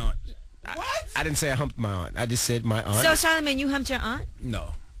humped their aunt. I didn't say I humped my aunt. I just said my aunt. So, Charlamagne, you humped your aunt?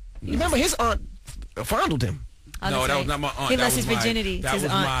 No. You remember his aunt fondled him. Oh, No, that's that right. was not my aunt. He that lost was his virginity to That his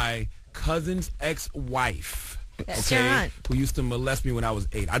was aunt. my cousin's ex-wife. That's your aunt. who used to molest me when I was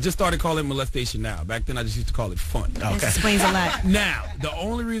 8. I just started calling it molestation now. Back then, I just used to call it fun. This explains a lot. Now, the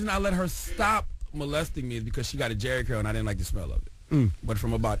only reason I let her stop molesting me is because she got a Jerry curl and I didn't like the smell of it. But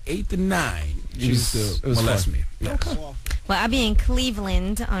from about 8 to 9, she used to molest me. Yes. Well, I'll be in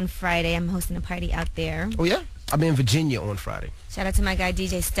Cleveland on Friday. I'm hosting a party out there. Oh, yeah? I'll be in Virginia on Friday. Shout out to my guy,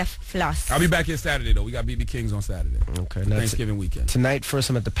 DJ Steph Floss. I'll be back here Saturday, though. We got BB Kings on Saturday. Okay. Thanksgiving weekend. Tonight, first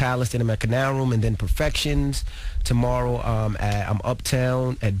I'm at the Palace, then I'm at Canal Room, and then Perfections. Tomorrow, I'm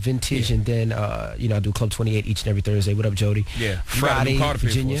Uptown at Vintage, and then, I do Club 28 each and every Thursday. What up, Jody? Yeah. Friday,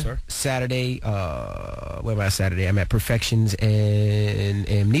 Virginia. For, Saturday, where am I Saturday? I'm at Perfections and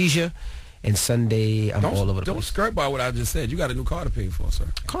Amnesia. And Sunday, I'm all over the place. Don't skirt by what I just said. You got a new car to pay for, sir.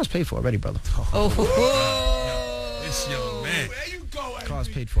 Car's paid for already, brother. This young man. Where you going? Car's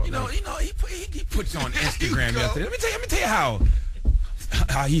paid for already. He puts on Instagram yesterday. Let me tell you how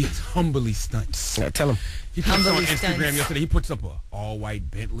he humbly stunts. Yeah, tell him. He puts on Instagram yesterday. He puts up a all-white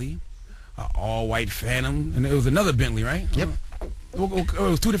Bentley, a all-white Phantom, and it was another Bentley, right? Yep. It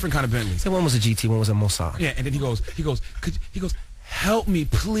was 2 different kind of Bentleys. So one was a GT, one was a Mossad. Yeah, and then he goes, help me,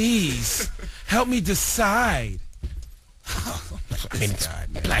 please. Help me decide. I mean, it's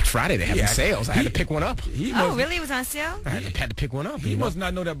Black Friday. They have sales. I had to pick one up. Really? It was on sale? I had to pick one up. He must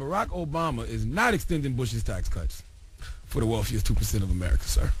not know that Barack Obama is not extending Bush's tax cuts for the wealthiest 2% of America,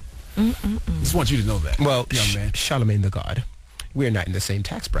 sir. Just want you to know that. Well, young man. Charlemagne the God. We're not in the same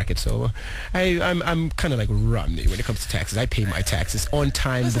tax bracket, so I'm kind of like Romney when it comes to taxes. I pay my taxes on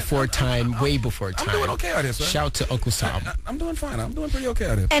time, before time, way before time. I'm doing okay out here, sir. Shout to Uncle Sam. I'm doing fine. I'm doing pretty okay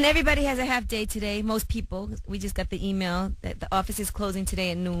out here. And everybody has a half day today. Most people. We just got the email that the office is closing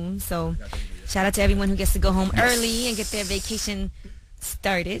today at noon. So shout out to everyone who gets to go home early and get their vacation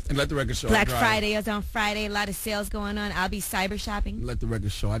started. And let the record show. Black Friday is on Friday. A lot of sales going on. I'll be cyber shopping. Let the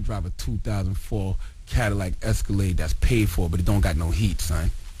record show. I drive a 2004 Cadillac Escalade that's paid for, but it don't got no heat, son.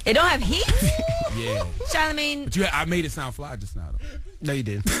 It don't have heat? Yeah. Charlemagne. But I made it sound fly just now, though. No, you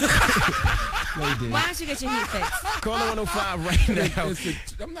didn't. No, you didn't. Why don't you get your heat fixed? Call the 105 right now.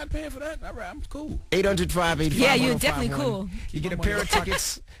 I'm not paying for that. All right, I'm cool. 800-585-1051. Yeah, you're definitely cool. You get a pair of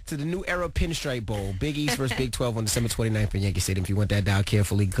tickets to the New Era Pinstripe Bowl. Big East versus Big 12 on December 29th in Yankee Stadium. If you want that, dial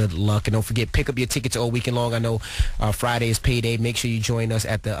carefully. Good luck. And don't forget, pick up your tickets all weekend long. I know Friday is payday. Make sure you join us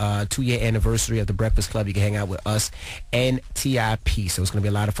at the 2-year anniversary of the Breakfast Club. You can hang out with us and TIP. So it's going to be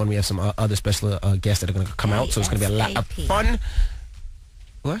a lot of fun. We have some other special guests that are going to come out. So it's going to be a lot of fun.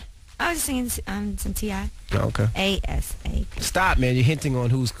 What? I was just singing some T.I. Oh, okay. ASAP. Stop, man. You're hinting on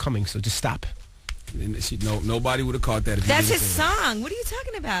who's coming, so just stop. Nobody would have caught that. If That's his song. What are you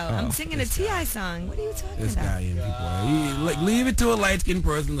talking about? I'm singing a T.I. song. What are you talking this about? Guy in people. Leave it to a light-skinned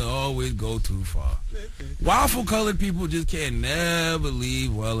person to always go too far. Waffle-colored people just can't never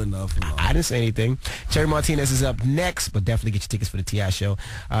leave well enough alone. I didn't say anything. Cherry Martinez is up next, but definitely get your tickets for the T.I. show.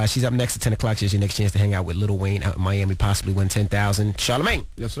 She's up next at 10 o'clock. She's your next chance to hang out with Lil Wayne out in Miami, possibly win $10,000. Charlemagne.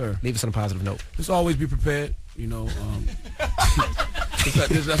 Yes, sir. Leave us on a positive note. Just always be prepared. That's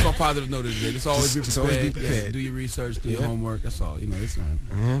my positive note today. Just always be prepared. Always be prepared. Yeah, do your research, do your homework. That's all.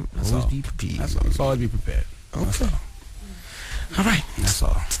 That's always be prepared. That's all. Just always be prepared. Okay. That's all. All right. That's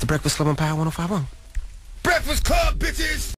all. It's the Breakfast Club on Power 105.1. Breakfast Club, bitches!